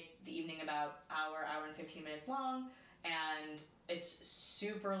 We make the evening about hour and 15 minutes long. And it's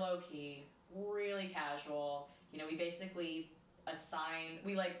super low-key, really casual. You know, we basically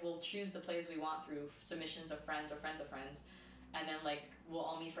we'll choose the plays we want through submissions of friends or friends of friends, and then like we'll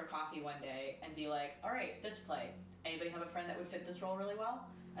all meet for coffee one day and be like, all right, this play, anybody have a friend that would fit this role really well?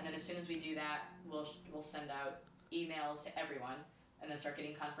 And then as soon as we do that, we'll send out emails to everyone, and then start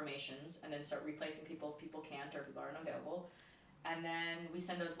getting confirmations, and then start replacing people if people can't or people aren't available. And then we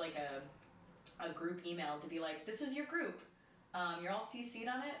send a group email to be like, this is your group. You're all CC'd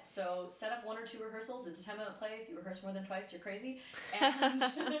on it, so set up 1 or 2 rehearsals. It's a 10-minute play. If you rehearse more than twice, you're crazy. And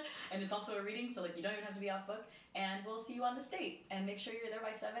and it's also a reading, so like you don't even have to be off book. And we'll see you on this date. And make sure you're there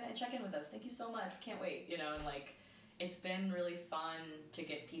by 7 and check in with us. Thank you so much. Can't wait. You know, and like it's been really fun to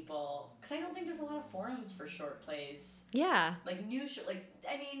get people, because I don't think there's a lot of forums for short plays. Yeah. Like I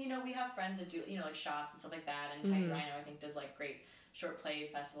mean, you know, we have friends that do, you know, like Shots and stuff like that, and Tiny Rhino I think does like great short play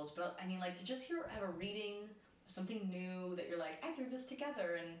festivals. But I mean, like to just have a reading, something new that you're like, I threw this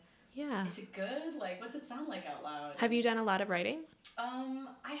together, and yeah, is it good? Like, what's it sound like out loud? Have you done a lot of writing?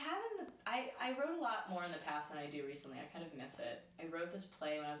 I haven't. I wrote a lot more in the past than I do recently. I kind of miss it. I wrote this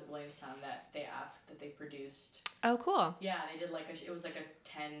play when I was at Williamstown that they asked that they produced. Oh, cool. Yeah, they did it was like a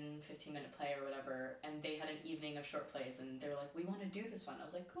 10-15 minute play or whatever, and they had an evening of short plays, and they were like, we want to do this one. I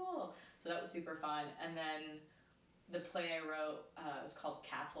was like, cool. So that was super fun. And then the play I wrote was called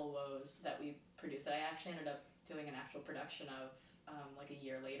Castle Woes that we produced, that I actually ended up doing an actual production of like a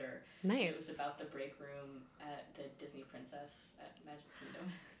year later. Nice. It was about the break room at the Disney Princess at Magic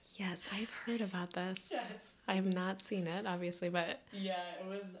Kingdom. Yes, I've heard about this. Yes. I have not seen it, obviously, but... Yeah, it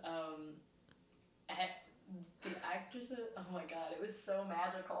was... the actresses... Oh my god, it was so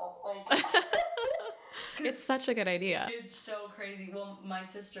magical. Like, it's such a good idea. It's so crazy. Well, my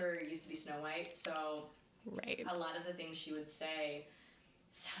sister used to be Snow White, so... Right. A lot of the things she would say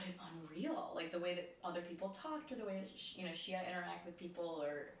sounded unreal, like the way that other people talked, or the way that she had to interact with people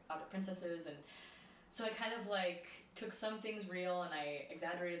or other princesses, and so I kind of like took some things real and I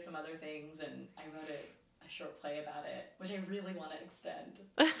exaggerated some other things, and I wrote it a short play about it, which I really want to extend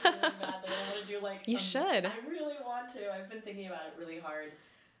really badly. I want to do like you should. I really want to. I've been thinking about it really hard.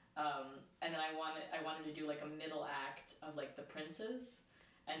 And then I wanted to do like a middle act of like the princes.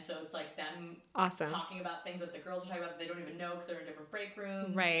 And so it's like them talking about things that the girls are talking about that they don't even know because they're in different break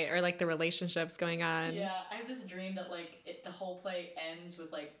rooms. Right, or like the relationships going on. Yeah, I have this dream that like the whole play ends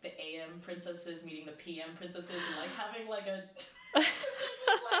with like the AM princesses meeting the PM princesses and like having like a like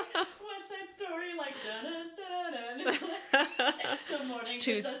West Side Story, like da-da-da-da-da. It's like the morning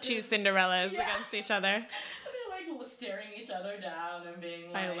two Cinderellas against each other. And they're like staring each other down and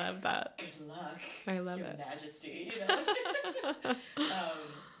being like, I love that. Good luck. I love Your it. Majesty, you know?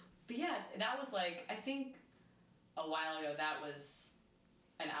 But yeah, that was like, I think a while ago that was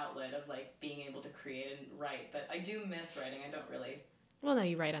an outlet of like being able to create and write. But I do miss writing. I don't really. Well, no,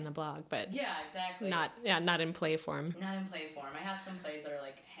 you write on the blog, but yeah, exactly. Not in play form. Not in play form. I have some plays that are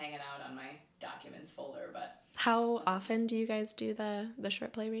like hanging out on my documents folder, but. How often do you guys do the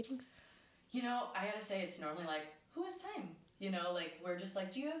short play readings? You know, I gotta say it's normally like, who has time? You know, like we're just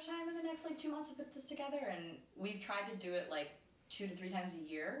like, do you have time in the next like 2 months to put this together? And we've tried to do it like 2 to 3 times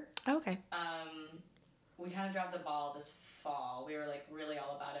a year. Oh, okay. We kind of dropped the ball this fall. We were like really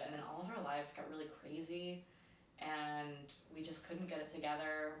all about it, and then all of our lives got really crazy, and we just couldn't get it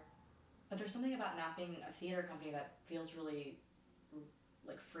together. But there's something about not being a theater company that feels really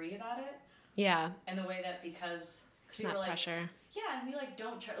like free about it. Yeah. And the way that because there's not pressure. Yeah, and we like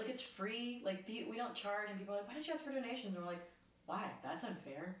don't charge, like it's free, like we don't charge, and people are like, why don't you ask for donations? And we're like, why? That's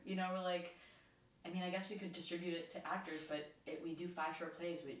unfair. You know, we're like, I mean, I guess we could distribute it to actors, but we do 5 short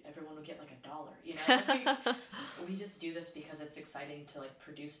plays, everyone would get like $1, you know? Like, we just do this because it's exciting to like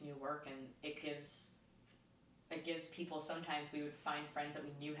produce new work, and it gives people, sometimes we would find friends that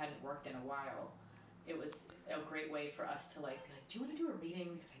we knew hadn't worked in a while. It was a great way for us to like be like, do you want to do a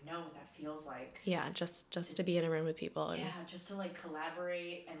reading? Because I know what that feels like. Yeah, just to be in a room with people. And... yeah, just to like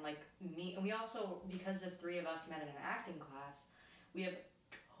collaborate and like meet. And we also, because the 3 of us met in an acting class, we have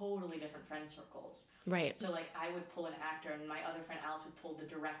totally different friend circles. Right. So like I would pull an actor, and my other friend Alice would pull the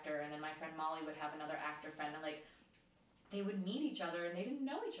director, and then my friend Molly would have another actor friend, and like they would meet each other, and they didn't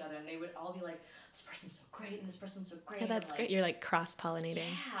know each other, and they would all be like, this person's so great, and this person's so great. Yeah, that's and, like, great. You're like cross-pollinating.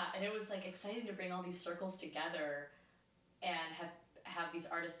 Yeah, and it was like exciting to bring all these circles together and have these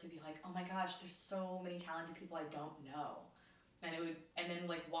artists to be like, oh my gosh, there's so many talented people I don't know. And then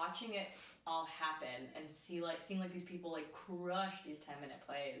like watching it all happen and seeing like these people like crush these 10-minute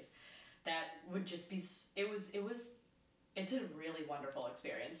plays, that would just be, it's a really wonderful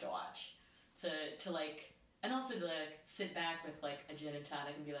experience to watch, to like, and also to like sit back with like a gin and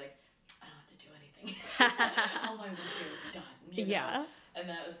tonic and be like, I don't have to do anything. All my work here is done. You know? Yeah. And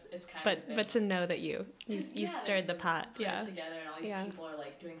it's kind of. But to know that you stirred the pot. Put Yeah. it together, and all these people are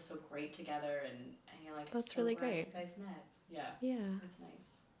like doing so great together, and you're like, that's so really glad great. You guys met. Yeah. Yeah. It's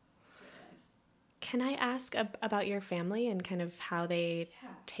nice. It's really nice. Can I ask about your family and kind of how they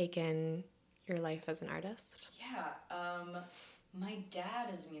take in your life as an artist? Yeah. My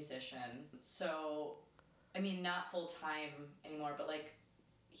dad is a musician, so I mean, not full time anymore, but like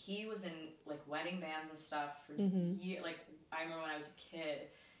he was in like wedding bands and stuff for years. Like I remember when I was a kid,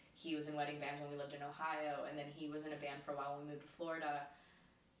 he was in wedding bands when we lived in Ohio, and then he was in a band for a while when we moved to Florida.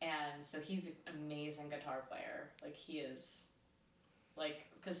 And so he's an amazing guitar player. Like he is, like,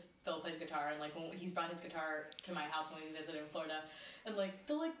 because Phil plays guitar, and like when he's brought his guitar to my house when we visited in Florida, and like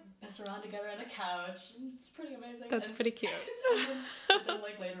they'll like mess around together on the couch. And it's pretty amazing. That's pretty cute. and then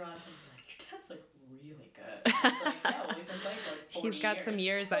like later on, I'm like, your dad's like really good. I was like, yeah, well, he's been playing for like 40 He's got some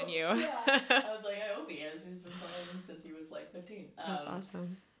years on you. Yeah. I was like, I hope he is. He's been playing since he was like 15. That's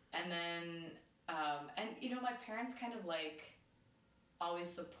awesome. And then, and you know, my parents kind of like always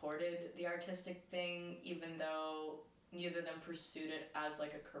supported the artistic thing, even though neither of them pursued it as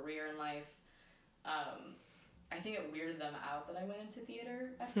like a career in life. I think it weirded them out that I went into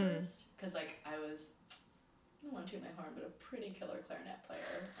theater at first, because like I don't want to toot my horn, but a pretty killer clarinet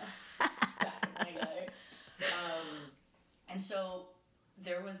player back in my day. And so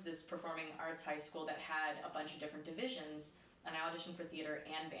there was this performing arts high school that had a bunch of different divisions, and I auditioned for theater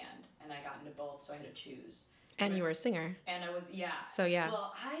and band, and I got into both, so I had to choose. And you were a singer. And I was, yeah. So yeah.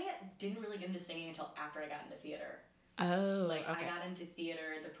 Well, I didn't really get into singing until after I got into theater. Oh, like okay. I got into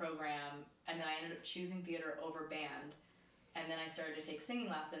theater, the program, and then I ended up choosing theater over band. And then I started to take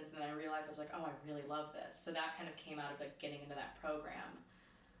singing lessons, and then I realized I was like, oh, I really love this. So that kind of came out of like getting into that program.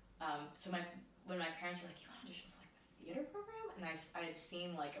 So when my parents were like, you want to audition for like the theater program? And I had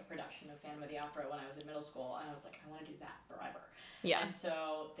seen like a production of Phantom of the Opera when I was in middle school, and I was like, I want to do that forever. Yeah. And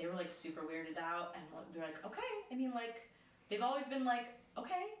so they were like super weirded out, and they're like, okay. I mean, like they've always been like,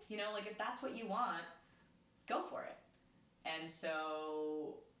 okay, you know, like if that's what you want, go for it. And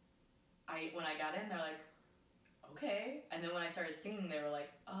so when I got in, they're like, okay. And then when I started singing, they were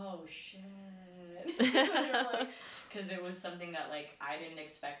like, oh shit. They were like, because it was something that like I didn't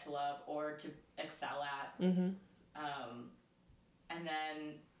expect to love or to excel at. And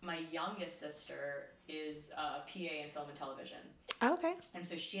then my youngest sister is a PA in film and television. Oh, okay. And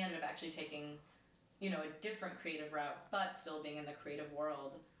so she ended up actually taking, you know, a different creative route, but still being in the creative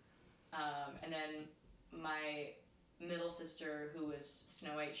world. And then my middle sister, who was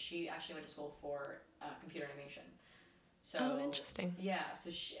Snow White, she actually went to school for computer animation. So, oh, interesting. Yeah,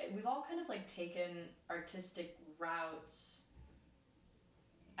 so we've all kind of like taken artistic routes,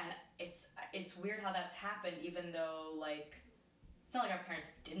 and it's weird how that's happened, even though like it's not like our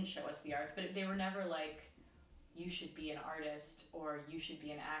parents didn't show us the arts, but they were never like, you should be an artist or you should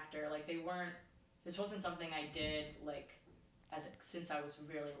be an actor. Like this wasn't something I did like since I was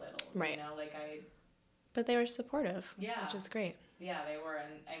really little. Right. You know, like But they were supportive. Yeah. Which is great. Yeah, they were,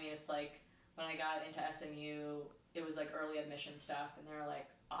 and I mean, it's like when I got into SMU, it was like early admission stuff, and they were like,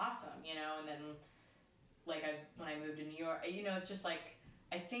 awesome, you know. And then like when I moved to New York, you know, it's just like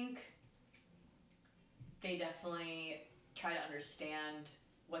I think they definitely try to understand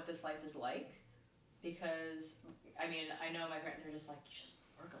what this life is like, because I mean, I know my parents are just like, you just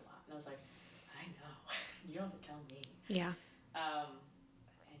work a lot, and I was like, I know, you don't have to tell me. Yeah.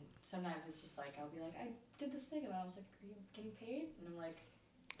 And sometimes it's just like I'll be like, I did this thing, and I was like, are you getting paid? And I'm like,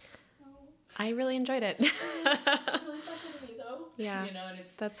 no. I really enjoyed it. It's really special to me though. Yeah. You know, and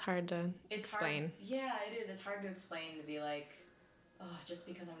that's hard to explain. Hard, yeah, it is. It's hard to explain, to be like, oh, just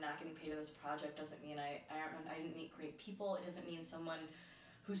because I'm not getting paid in this project doesn't mean I didn't meet great people. It doesn't mean someone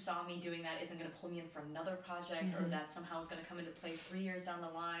who saw me doing that isn't going to pull me in for another project, or that somehow is going to come into play 3 years down the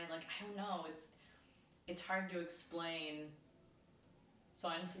line. Like, I don't know. It's hard to explain. So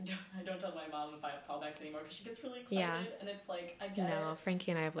honestly, I don't tell my mom if I have callbacks anymore, because she gets really excited. Yeah. And it's like, I get No, it.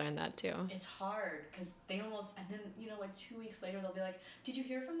 Frankie and I have learned that too. It's hard, because they almost, and then, you know, like 2 weeks later, they'll be like, did you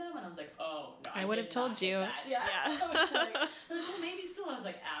hear from them? And I was like, oh, no, I would have told you. That. Yeah. I was like, well, maybe still. I was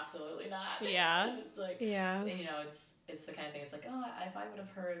like, absolutely not. Yeah. It's like, yeah. And, you know, it's the kind of thing, it's like, oh, if I would have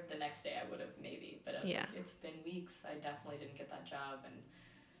heard the next day, I would have maybe. But I was like, it's been weeks. I definitely didn't get that job. And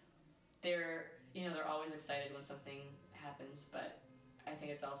they're always excited when something happens, but I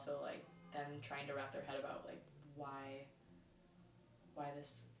think it's also like them trying to wrap their head about like why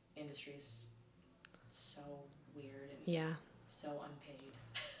this industry's so weird and so unpaid.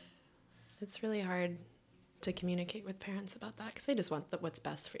 It's really hard to communicate with parents about that, because they just want what's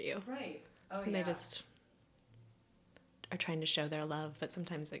best for you. Right. Oh, and they just are trying to show their love, but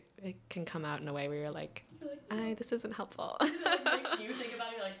sometimes it can come out in a way where you're like, this isn't helpful. It makes you think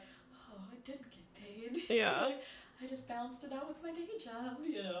about it, you're like, oh, I didn't get paid. Yeah. Like, I just balanced it out with my day job,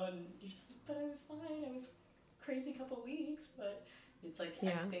 you know, and you're just like, but I was fine. I was crazy couple weeks, but it's like,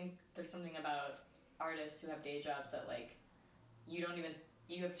 I think there's something about artists who have day jobs that like, you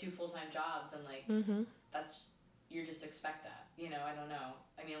have 2 full-time jobs, and like, you just expect that, you know. I don't know.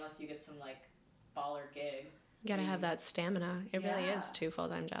 I mean, unless you get some like baller gig. You gotta have that stamina. It really is 2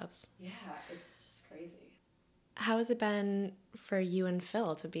 full-time jobs. Yeah, it's just crazy. How has it been for you and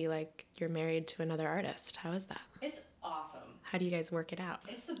Phil to be like, you're married to another artist? How is that? It's awesome. How do you guys work it out?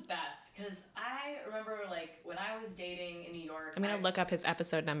 It's the best, because I remember like when I was dating in New York. I'm gonna look up his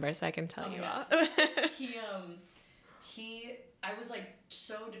episode number so I can tell you all. I was like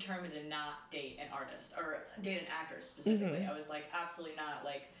so determined to not date an artist or date an actor specifically. I was like, absolutely not.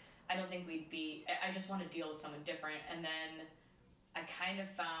 Like, I don't think I just want to deal with someone different. And then I kind of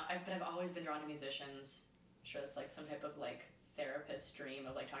but I've always been drawn to musicians. I'm sure it's like some type of like therapist dream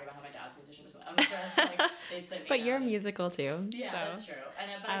of like talking about how my dad's a musician. I'm sure it's like they'd send me. But you're musical too. Yeah, so. That's true.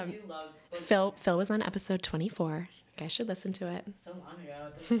 But I do love Phil was on episode 24. You guys should listen to it. So long ago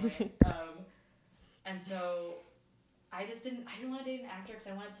at this point. And so I didn't want to date an actor because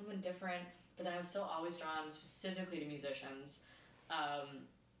I wanted someone different, but then I was still always drawn specifically to musicians.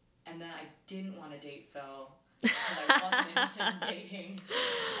 And then I didn't want to date Phil because I wasn't interested in dating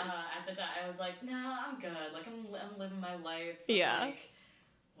at the time. I was like, nah, I'm good. Like, I'm living my life. Yeah. Like,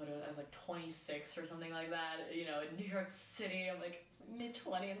 I was like 26 or something like that, you know, in New York City. I'm like,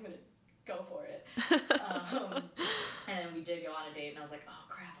 mid-20s, I'm going to go for it. And then we did go on a date, and I was like, oh,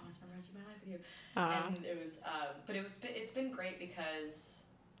 crap, I want to spend the rest of my life with you. And it was, but it's been great because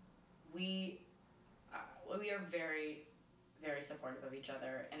we are very, very supportive of each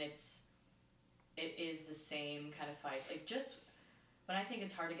other, and it is the same kind of fights. Like, just when I think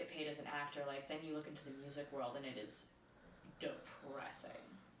it's hard to get paid as an actor, like, then you look into the music world, and it is depressing.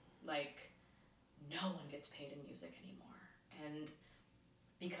 Like, no one gets paid in music anymore. And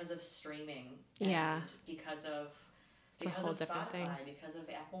because of streaming. Yeah. And because of It's a whole different Spotify, thing. because of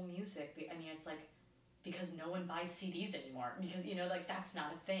Apple Music. I mean, it's like, because no one buys CDs anymore. Because, you know, like, that's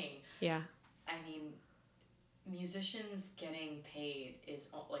not a thing. Yeah. I mean, musicians getting paid is,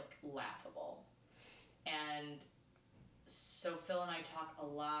 like, laughable. And so Phil and I talk a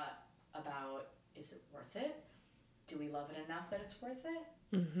lot about, is it worth it? Do we love it enough that it's worth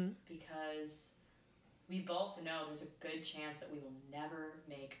it? Mm-hmm. Because we both know there's a good chance that we will never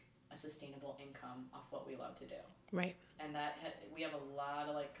make a sustainable income off what we love to do. Right. And that we have a lot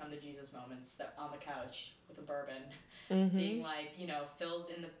of like come to Jesus moments that on the couch with a bourbon, Mm-hmm. being like, you know, Phil's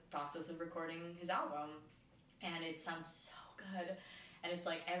in the process of recording his album, and it sounds so good. And it's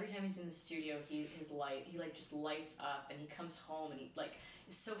like every time he's in the studio, he like just lights up, and he comes home and he like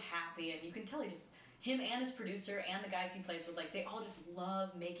is so happy, and you can tell him and his producer and the guys he plays with, like, they all just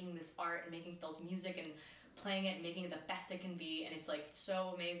love making this art and making Phil's music and playing it and making it the best it can be, and it's like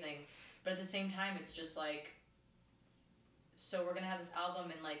so amazing. But at the same time, it's just like, so we're gonna have this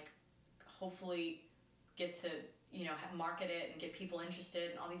album and like hopefully get to, you know, market it and get people interested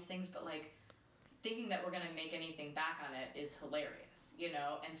and all these things, but like thinking that we're gonna make anything back on it is hilarious, you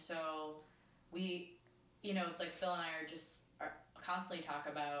know. And so we, you know, it's like Phil and I are constantly talk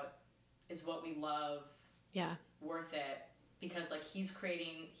about, is what we love worth it? Because like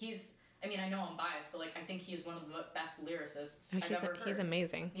I mean, I know I'm biased, but like I think he is one of the best lyricists I've ever heard. He's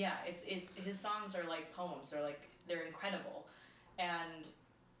amazing. Yeah, it's his songs are like poems. They're incredible, and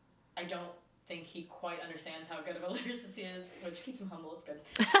I don't think he quite understands how good of a lyricist he is, which keeps him humble. It's good,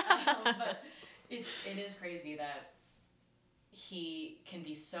 but it is crazy that he can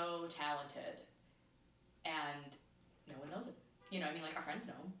be so talented, and no one knows it. You know, I mean, like our friends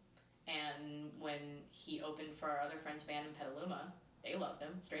know him, and when he opened for our other friend's band in Petaluma, they loved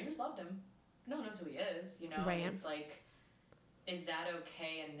him. Strangers loved him. No one knows who he is, you know? Right. It's like, is that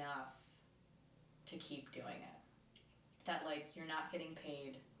okay enough to keep doing it? That, like, you're not getting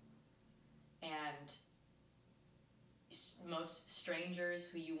paid, and most strangers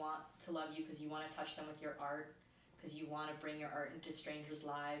who you want to love you because you want to touch them with your art, because you want to bring your art into strangers'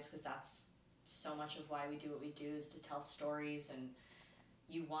 lives, because that's so much of why we do what we do, is to tell stories, and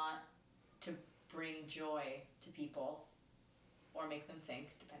you want to bring joy to people or make them think,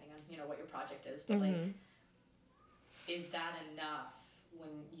 depending on, you know, what your project is. But like, is that enough when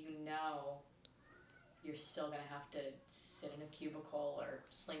you know you're still gonna have to sit in a cubicle or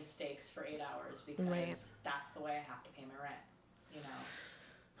sling steaks for 8 hours because that's the way I have to pay my rent, you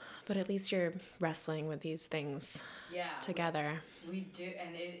know? But at least you're wrestling with these things together. We do,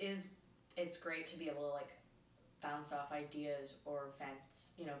 and it's great to be able to like bounce off ideas or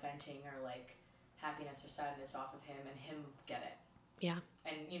venting or like happiness or sadness off of him, and him get it. Yeah.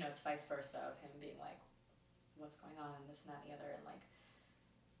 And, you know, it's vice versa, of him being like, what's going on, and this and that and the other, and like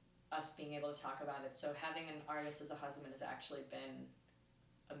us being able to talk about it. So having an artist as a husband has actually been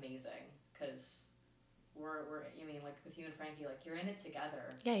amazing, because I mean, like with you and Frankie, like you're in it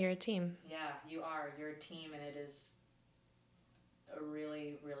together. Yeah, you're a team. Yeah, you are. You're a team, and it is a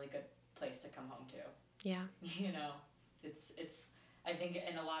really, really good place to come home to. Yeah. You know, it's I think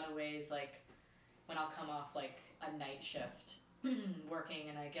in a lot of ways, like when I'll come off like a night shift working,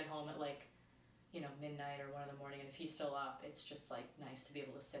 and I get home at like, you know, midnight or 1 a.m, and if he's still up, it's just like nice to be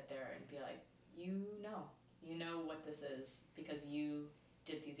able to sit there and be like, you know what this is, because you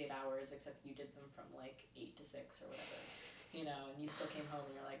did these 8 hours, except you did them from like 8 to 6 or whatever, you know, and you still came home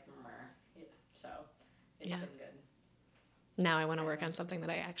and you're like, yeah. So it's been good. Now I want to work on something that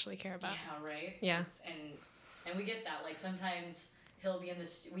I actually care about. Yeah, right? Yeah. And we get that. Like sometimes he'll be in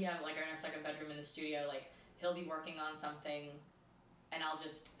we have like our second bedroom in the studio, like he'll be working on something, and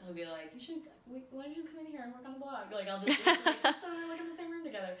he'll be like, why don't you come in here and work on the blog? Like I'll just so we're like in the same room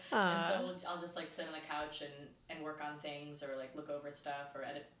together. And so I'll just like sit on the couch and work on things, or like look over stuff or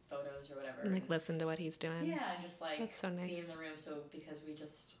edit photos or whatever. And like listen to what he's doing. Yeah, and just like that's so nice. Be in the room, because we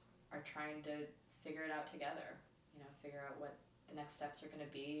just are trying to figure it out together. You know, figure out what the next steps are going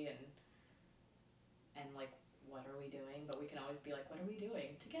to be, and like what are we doing, but we can always be like, what are we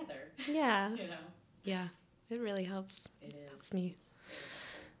doing together? Yeah. You know? Yeah. It really helps. It is. Helps me.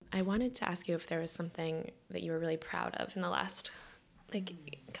 I wanted to ask you if there was something that you were really proud of in the last like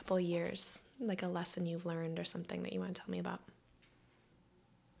couple of years, like a lesson you've learned or something that you want to tell me about.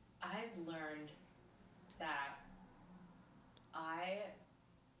 I've learned that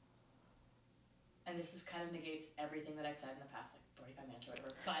and this is kind of negates everything that I've said in the past like 45 minutes or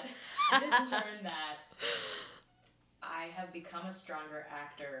whatever, but I've learned that I have become a stronger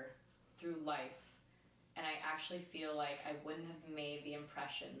actor through life, and I actually feel like I wouldn't have made the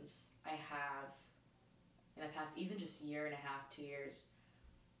impressions I have in the past, even just 1.5 years, 2 years,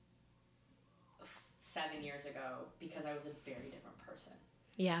 7 years ago because I was a very different person.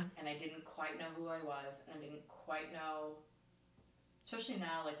 Yeah. And I didn't quite know who I was, and I didn't quite know, especially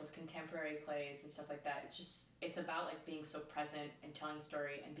now, like with contemporary plays and stuff like that, it's about like being so present and telling the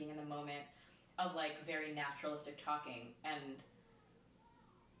story and being in the moment of like very naturalistic talking. And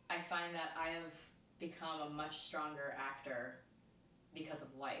I find that I have become a much stronger actor because of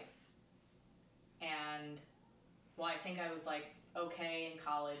life. And while I think I was like okay in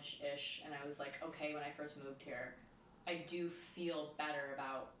college-ish, and I was like okay when I first moved here, I do feel better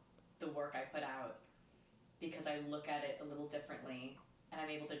about the work I put out because I look at it a little differently, and I'm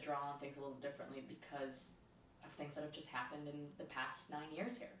able to draw on things a little differently because of things that have just happened in the past 9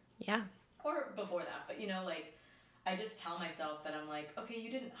 years here. Yeah. Or before that, but you know, like, I just tell myself that I'm like, okay,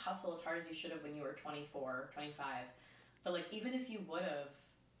 you didn't hustle as hard as you should have when you were 24, 25, but like, even if you would have,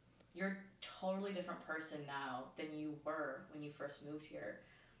 you're a totally different person now than you were when you first moved here.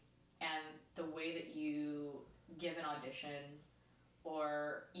 And the way that you give an audition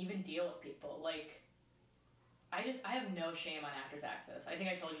or even deal with people, like, I have no shame on Actors Access. I think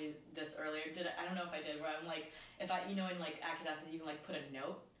I told you this earlier. I don't know if I did, where I'm like, if I, you know, in like Actors Access, you can like put a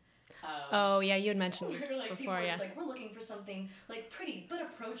note. Oh yeah, you had mentioned this like, before. People are Yeah. just like, we're looking for something like pretty but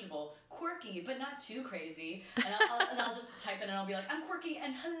approachable, quirky but not too crazy. And I'll just type it and I'll be like, I'm quirky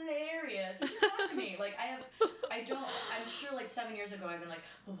and hilarious. You should talk to me. Like I'm sure like 7 years ago I've been like,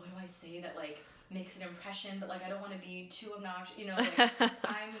 well, what do I say that like makes an impression, but like I don't want to be too obnoxious. You know, like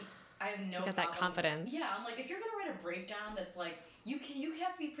I have no Got that confidence. Yeah, I'm like, if you're gonna write a breakdown that's like, you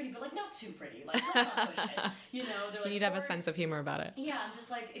have to be pretty, but like not too pretty. Like, let's not push it. You know, they're like, You need to have a sense of humor about it. Yeah, I'm just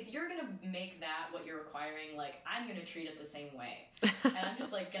like, if you're gonna make that what you're requiring, like, I'm gonna treat it the same way, and I'm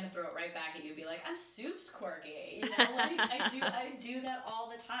just like gonna throw it right back at you, and be like, I'm soups quirky. You know, like I do that all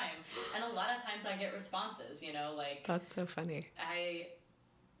the time, and a lot of times I get responses. You know, like, That's so funny. I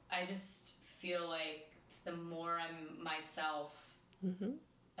just feel like the more I'm myself. Mm-hmm.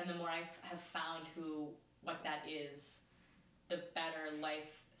 And the more I have found what that is, the better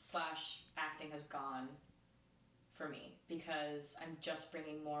life/acting has gone for me, because I'm just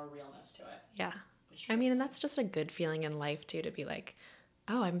bringing more realness to it. Yeah. I mean, and that's just a good feeling in life too, to be like,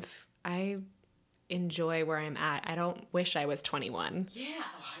 oh, I enjoy where I'm at. I don't wish I was 21. Yeah,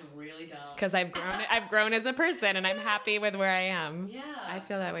 I really don't. Because I've grown as a person, and I'm happy with where I am. Yeah. I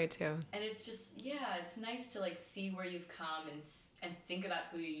feel that way too. And it's just, yeah, it's nice to like see where you've come and think about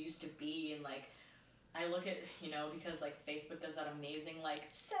who you used to be, and like, I look at, you know, because like Facebook does that amazing like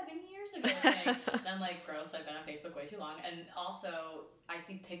 7 years ago thing, and I'm like, gross, I've been on Facebook way too long. And also I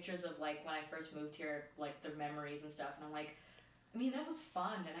see pictures of like when I first moved here, like the memories and stuff, and I'm like, I mean, that was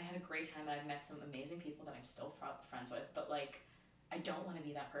fun, and I had a great time, and I've met some amazing people that I'm still friends with, but like, I don't want to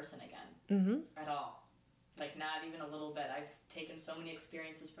be that person again. At all. Like, not even a little bit. I've taken so many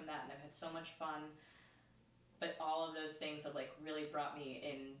experiences from that, and I've had so much fun, but all of those things have like really brought me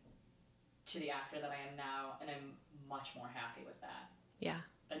in to the actor that I am now, and I'm much more happy with that. Yeah.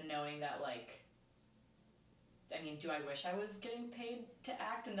 And knowing that, like, I mean, do I wish I was getting paid to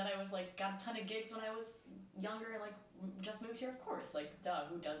act and that I was like got a ton of gigs when I was younger and like just moved here? Of course, like, duh,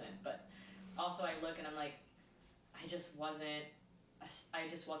 who doesn't? But also I look and I'm like, I just wasn't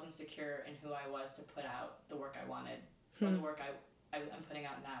secure in who I was to put out the work I wanted. Or the work I'm putting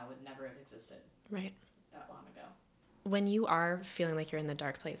out now would never have existed. Right. That long ago. When you are feeling like you're in the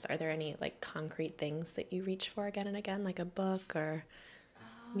dark place, are there any like concrete things that you reach for again and again, like a book or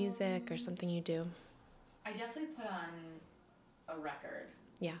music or something you do? I definitely put on a record.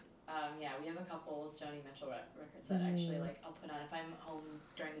 Yeah. Yeah, we have a couple Joni Mitchell records that actually like I'll put on if I'm home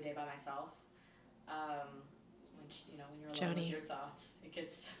during the day by myself. Which, you know, when you're alone with your thoughts, it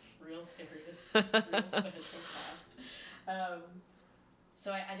gets real serious, real spiritual fast.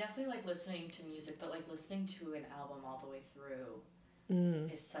 So I definitely like listening to music, but like listening to an album all the way through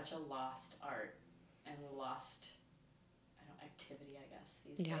is such a lost art and lost, activity, I guess,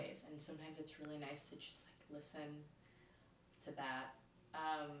 these days. And sometimes it's really nice to just like listen to that.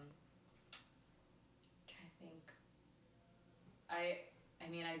 Trying to think. I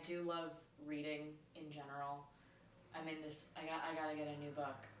mean, I do love reading in general. I'm in this. I gotta get a new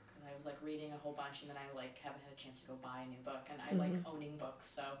book. I was like reading a whole bunch, and then I like haven't had a chance to go buy a new book, and I like owning books,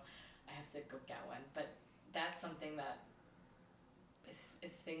 so I have to go get one. But that's something that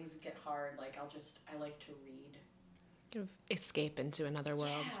if things get hard, like I like to read. Kind of escape into another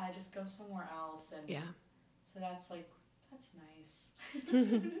world. Yeah, just go somewhere else, and so that's nice. I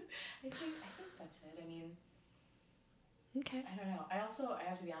think that's it. I mean, okay. I don't know. I have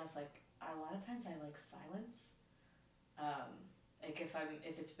to be honest. Like a lot of times, I like silence. Like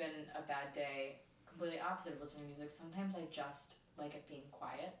if it's been a bad day, completely opposite of listening to music. Sometimes I just like it being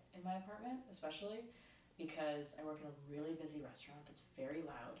quiet in my apartment, especially because I work in a really busy restaurant that's very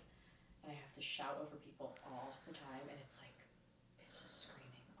loud, and I have to shout over people all the time, and it's like, it's just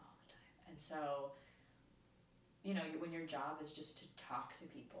screaming all the time. And so, you know, when your job is just to talk to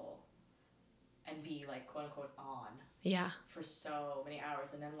people and be like, quote unquote, on for so many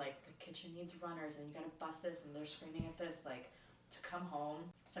hours, and then like the kitchen needs runners and you gotta bust this and they're screaming at this, like, to come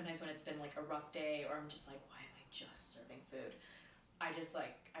home sometimes when it's been like a rough day, or I'm just like, why am I just serving food, I just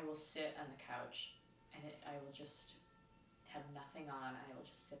like, I will sit on the couch and I will just have nothing on, and I will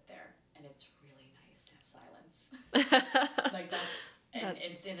just sit there, and it's really nice to have silence. Like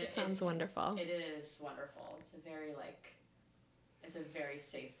it sounds wonderful. It is wonderful. It's a very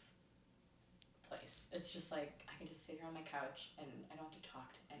safe place. It's just like, I can just sit here on my couch and I don't have to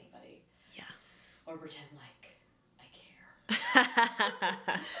talk to anybody. Yeah. Or pretend like I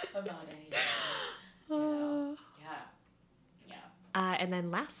care about anything. You know? Yeah. And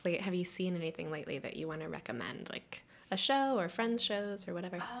then lastly, have you seen anything lately that you want to recommend, like a show or friends shows or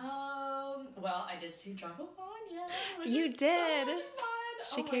whatever? Well, I did see Grombol. You did. So much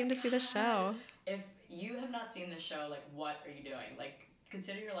fun. She came to see the show. If you have not seen this show, like, what are you doing? Like,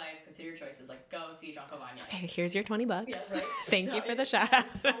 consider your life, consider your choices. Like, go see Grombol. Okay, here's your $20. Yeah, right? Thank you for the shout out.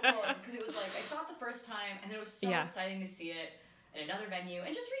 It was so fun, because it was like, I saw it the first time, and it was so exciting to see it in another venue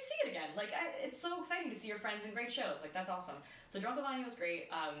and just re-see it again. Like, it's so exciting to see your friends in great shows. Like, that's awesome. So Grombol was great.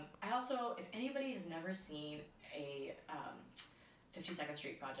 I also, if anybody has never seen a 52nd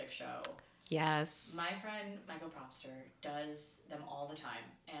Street Project show, yes, my friend Michael Propster does them all the time,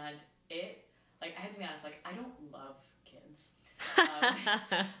 and it, like, I have to be honest, like, I don't love kids.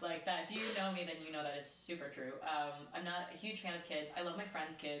 Like that, if you know me, then you know that it's super true. I'm not a huge fan of kids. I love my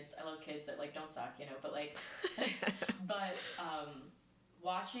friends' kids. I love kids that, like, don't suck, you know, but like, but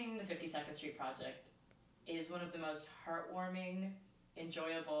watching the 52nd Street Project is one of the most heartwarming,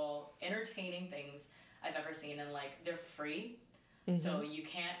 enjoyable, entertaining things I've ever seen, and like, they're free. So you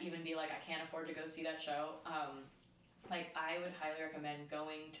can't even be like, I can't afford to go see that show. Like, I would highly recommend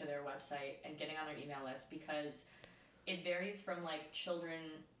going to their website and getting on their email list, because it varies from like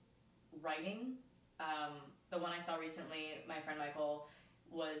children writing. The one I saw recently, my friend Michael,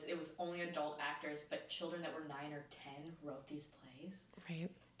 it was only adult actors, but children that were 9 or 10 wrote these plays. Right.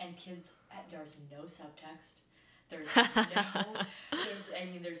 And kids, there's no subtext. There's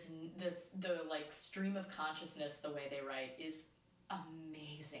the like stream of consciousness, the way they write is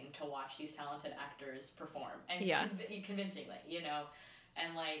amazing to watch these talented actors perform, and convincingly, you know,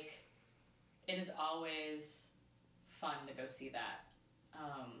 and like, it is always fun to go see that.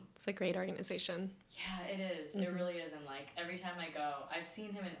 It's a great organization. Yeah, it is. It really is. And like, every time I go, I've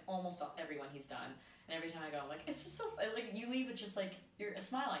seen him in almost everyone he's done, and every time I go, I'm like, it's just so, like, you leave with just like a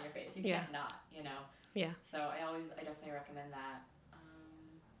smile on your face. You can't not, you know. Yeah. So I definitely recommend that.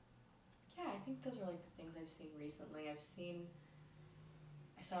 I think those are like the things I've seen recently. I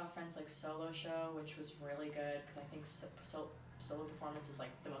saw a friend's like solo show, which was really good, because I think solo performance is like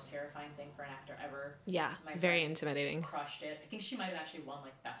the most terrifying thing for an actor ever. Yeah, very intimidating. Crushed it. I think she might have actually won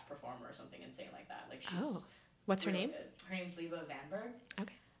like best performer or something insane like that. Like, she's what's her name? Good. Her name's Leva Vanberg.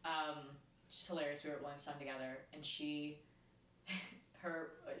 Okay. She's hilarious. We were at Williamstown together, and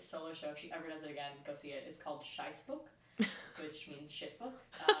her solo show, if she ever does it again, go see it. It's called Scheissbook, which means shit book.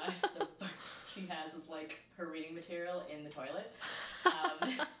 It's the book she has is like her reading material in the toilet.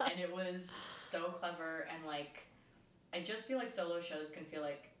 And it was so clever, and like, I just feel like solo shows can feel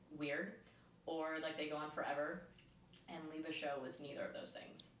like weird, or like they go on forever, and Leva's show was neither of those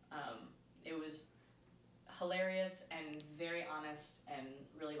things. It was hilarious and very honest and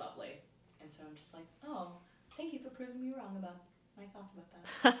really lovely, and so I'm just like, oh, thank you for proving me wrong about my thoughts about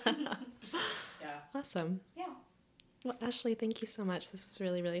that. Yeah. Awesome. Yeah. Well, Ashley, thank you so much. This was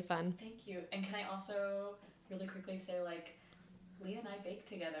really, really fun. Thank you. And can I also really quickly say, like, Leah and I baked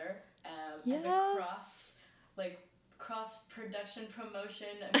together as a cross-production promotion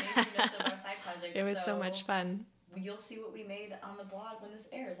amazingness of our side project. It was so much fun. You'll see what we made on the blog when this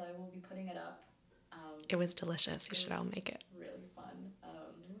airs. I will be putting it up. It was delicious. You should all make it. Really fun.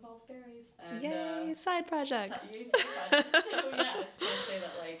 It involves berries. And, yay, side projects. Yay, side projects. So yeah, I just want to say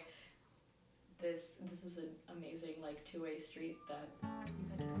that, like, this is an amazing, like, two-way street that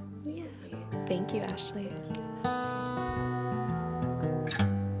you had to come with me. Thank you, Ashley.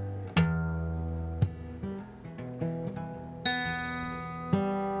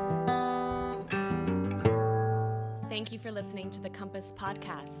 Thank you for listening to the Compass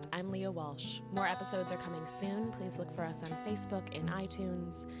Podcast. I'm Leah Walsh. More episodes are coming soon. Please look for us on Facebook and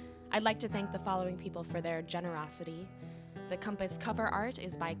iTunes. I'd like to thank the following people for their generosity: The Compass cover art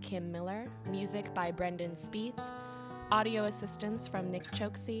is by Kim Miller, music by Brendan Spieth, audio assistance from Nick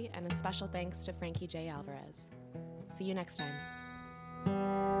Choksey, and a special thanks to Frankie J. Alvarez. See you next time.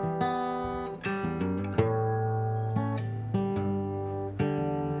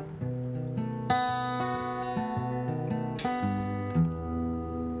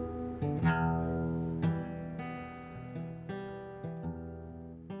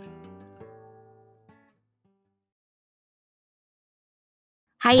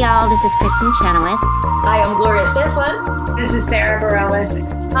 Hi, y'all. This is Kristen Chenoweth. Hi, I'm Gloria Stefan. This is Sarah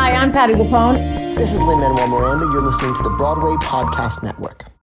Bareilles. Hi, I'm Patty LuPone. This is Lin-Manuel Miranda. You're listening to the Broadway Podcast Network.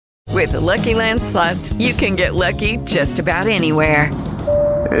 With the Lucky Land Slots, you can get lucky just about anywhere.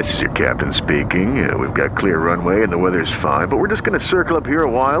 This is your captain speaking. We've got clear runway and the weather's fine, but we're just going to circle up here a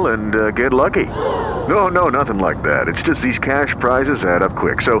while and get lucky. No, nothing like that. It's just these cash prizes add up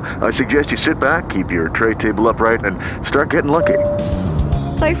quick. So I suggest you sit back, keep your tray table upright, and start getting lucky.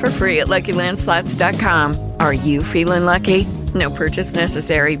 Play for free at LuckyLandSlots.com. Are you feeling lucky? No purchase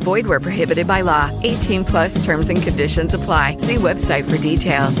necessary. Void where prohibited by law. 18+ terms and conditions apply. See website for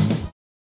details.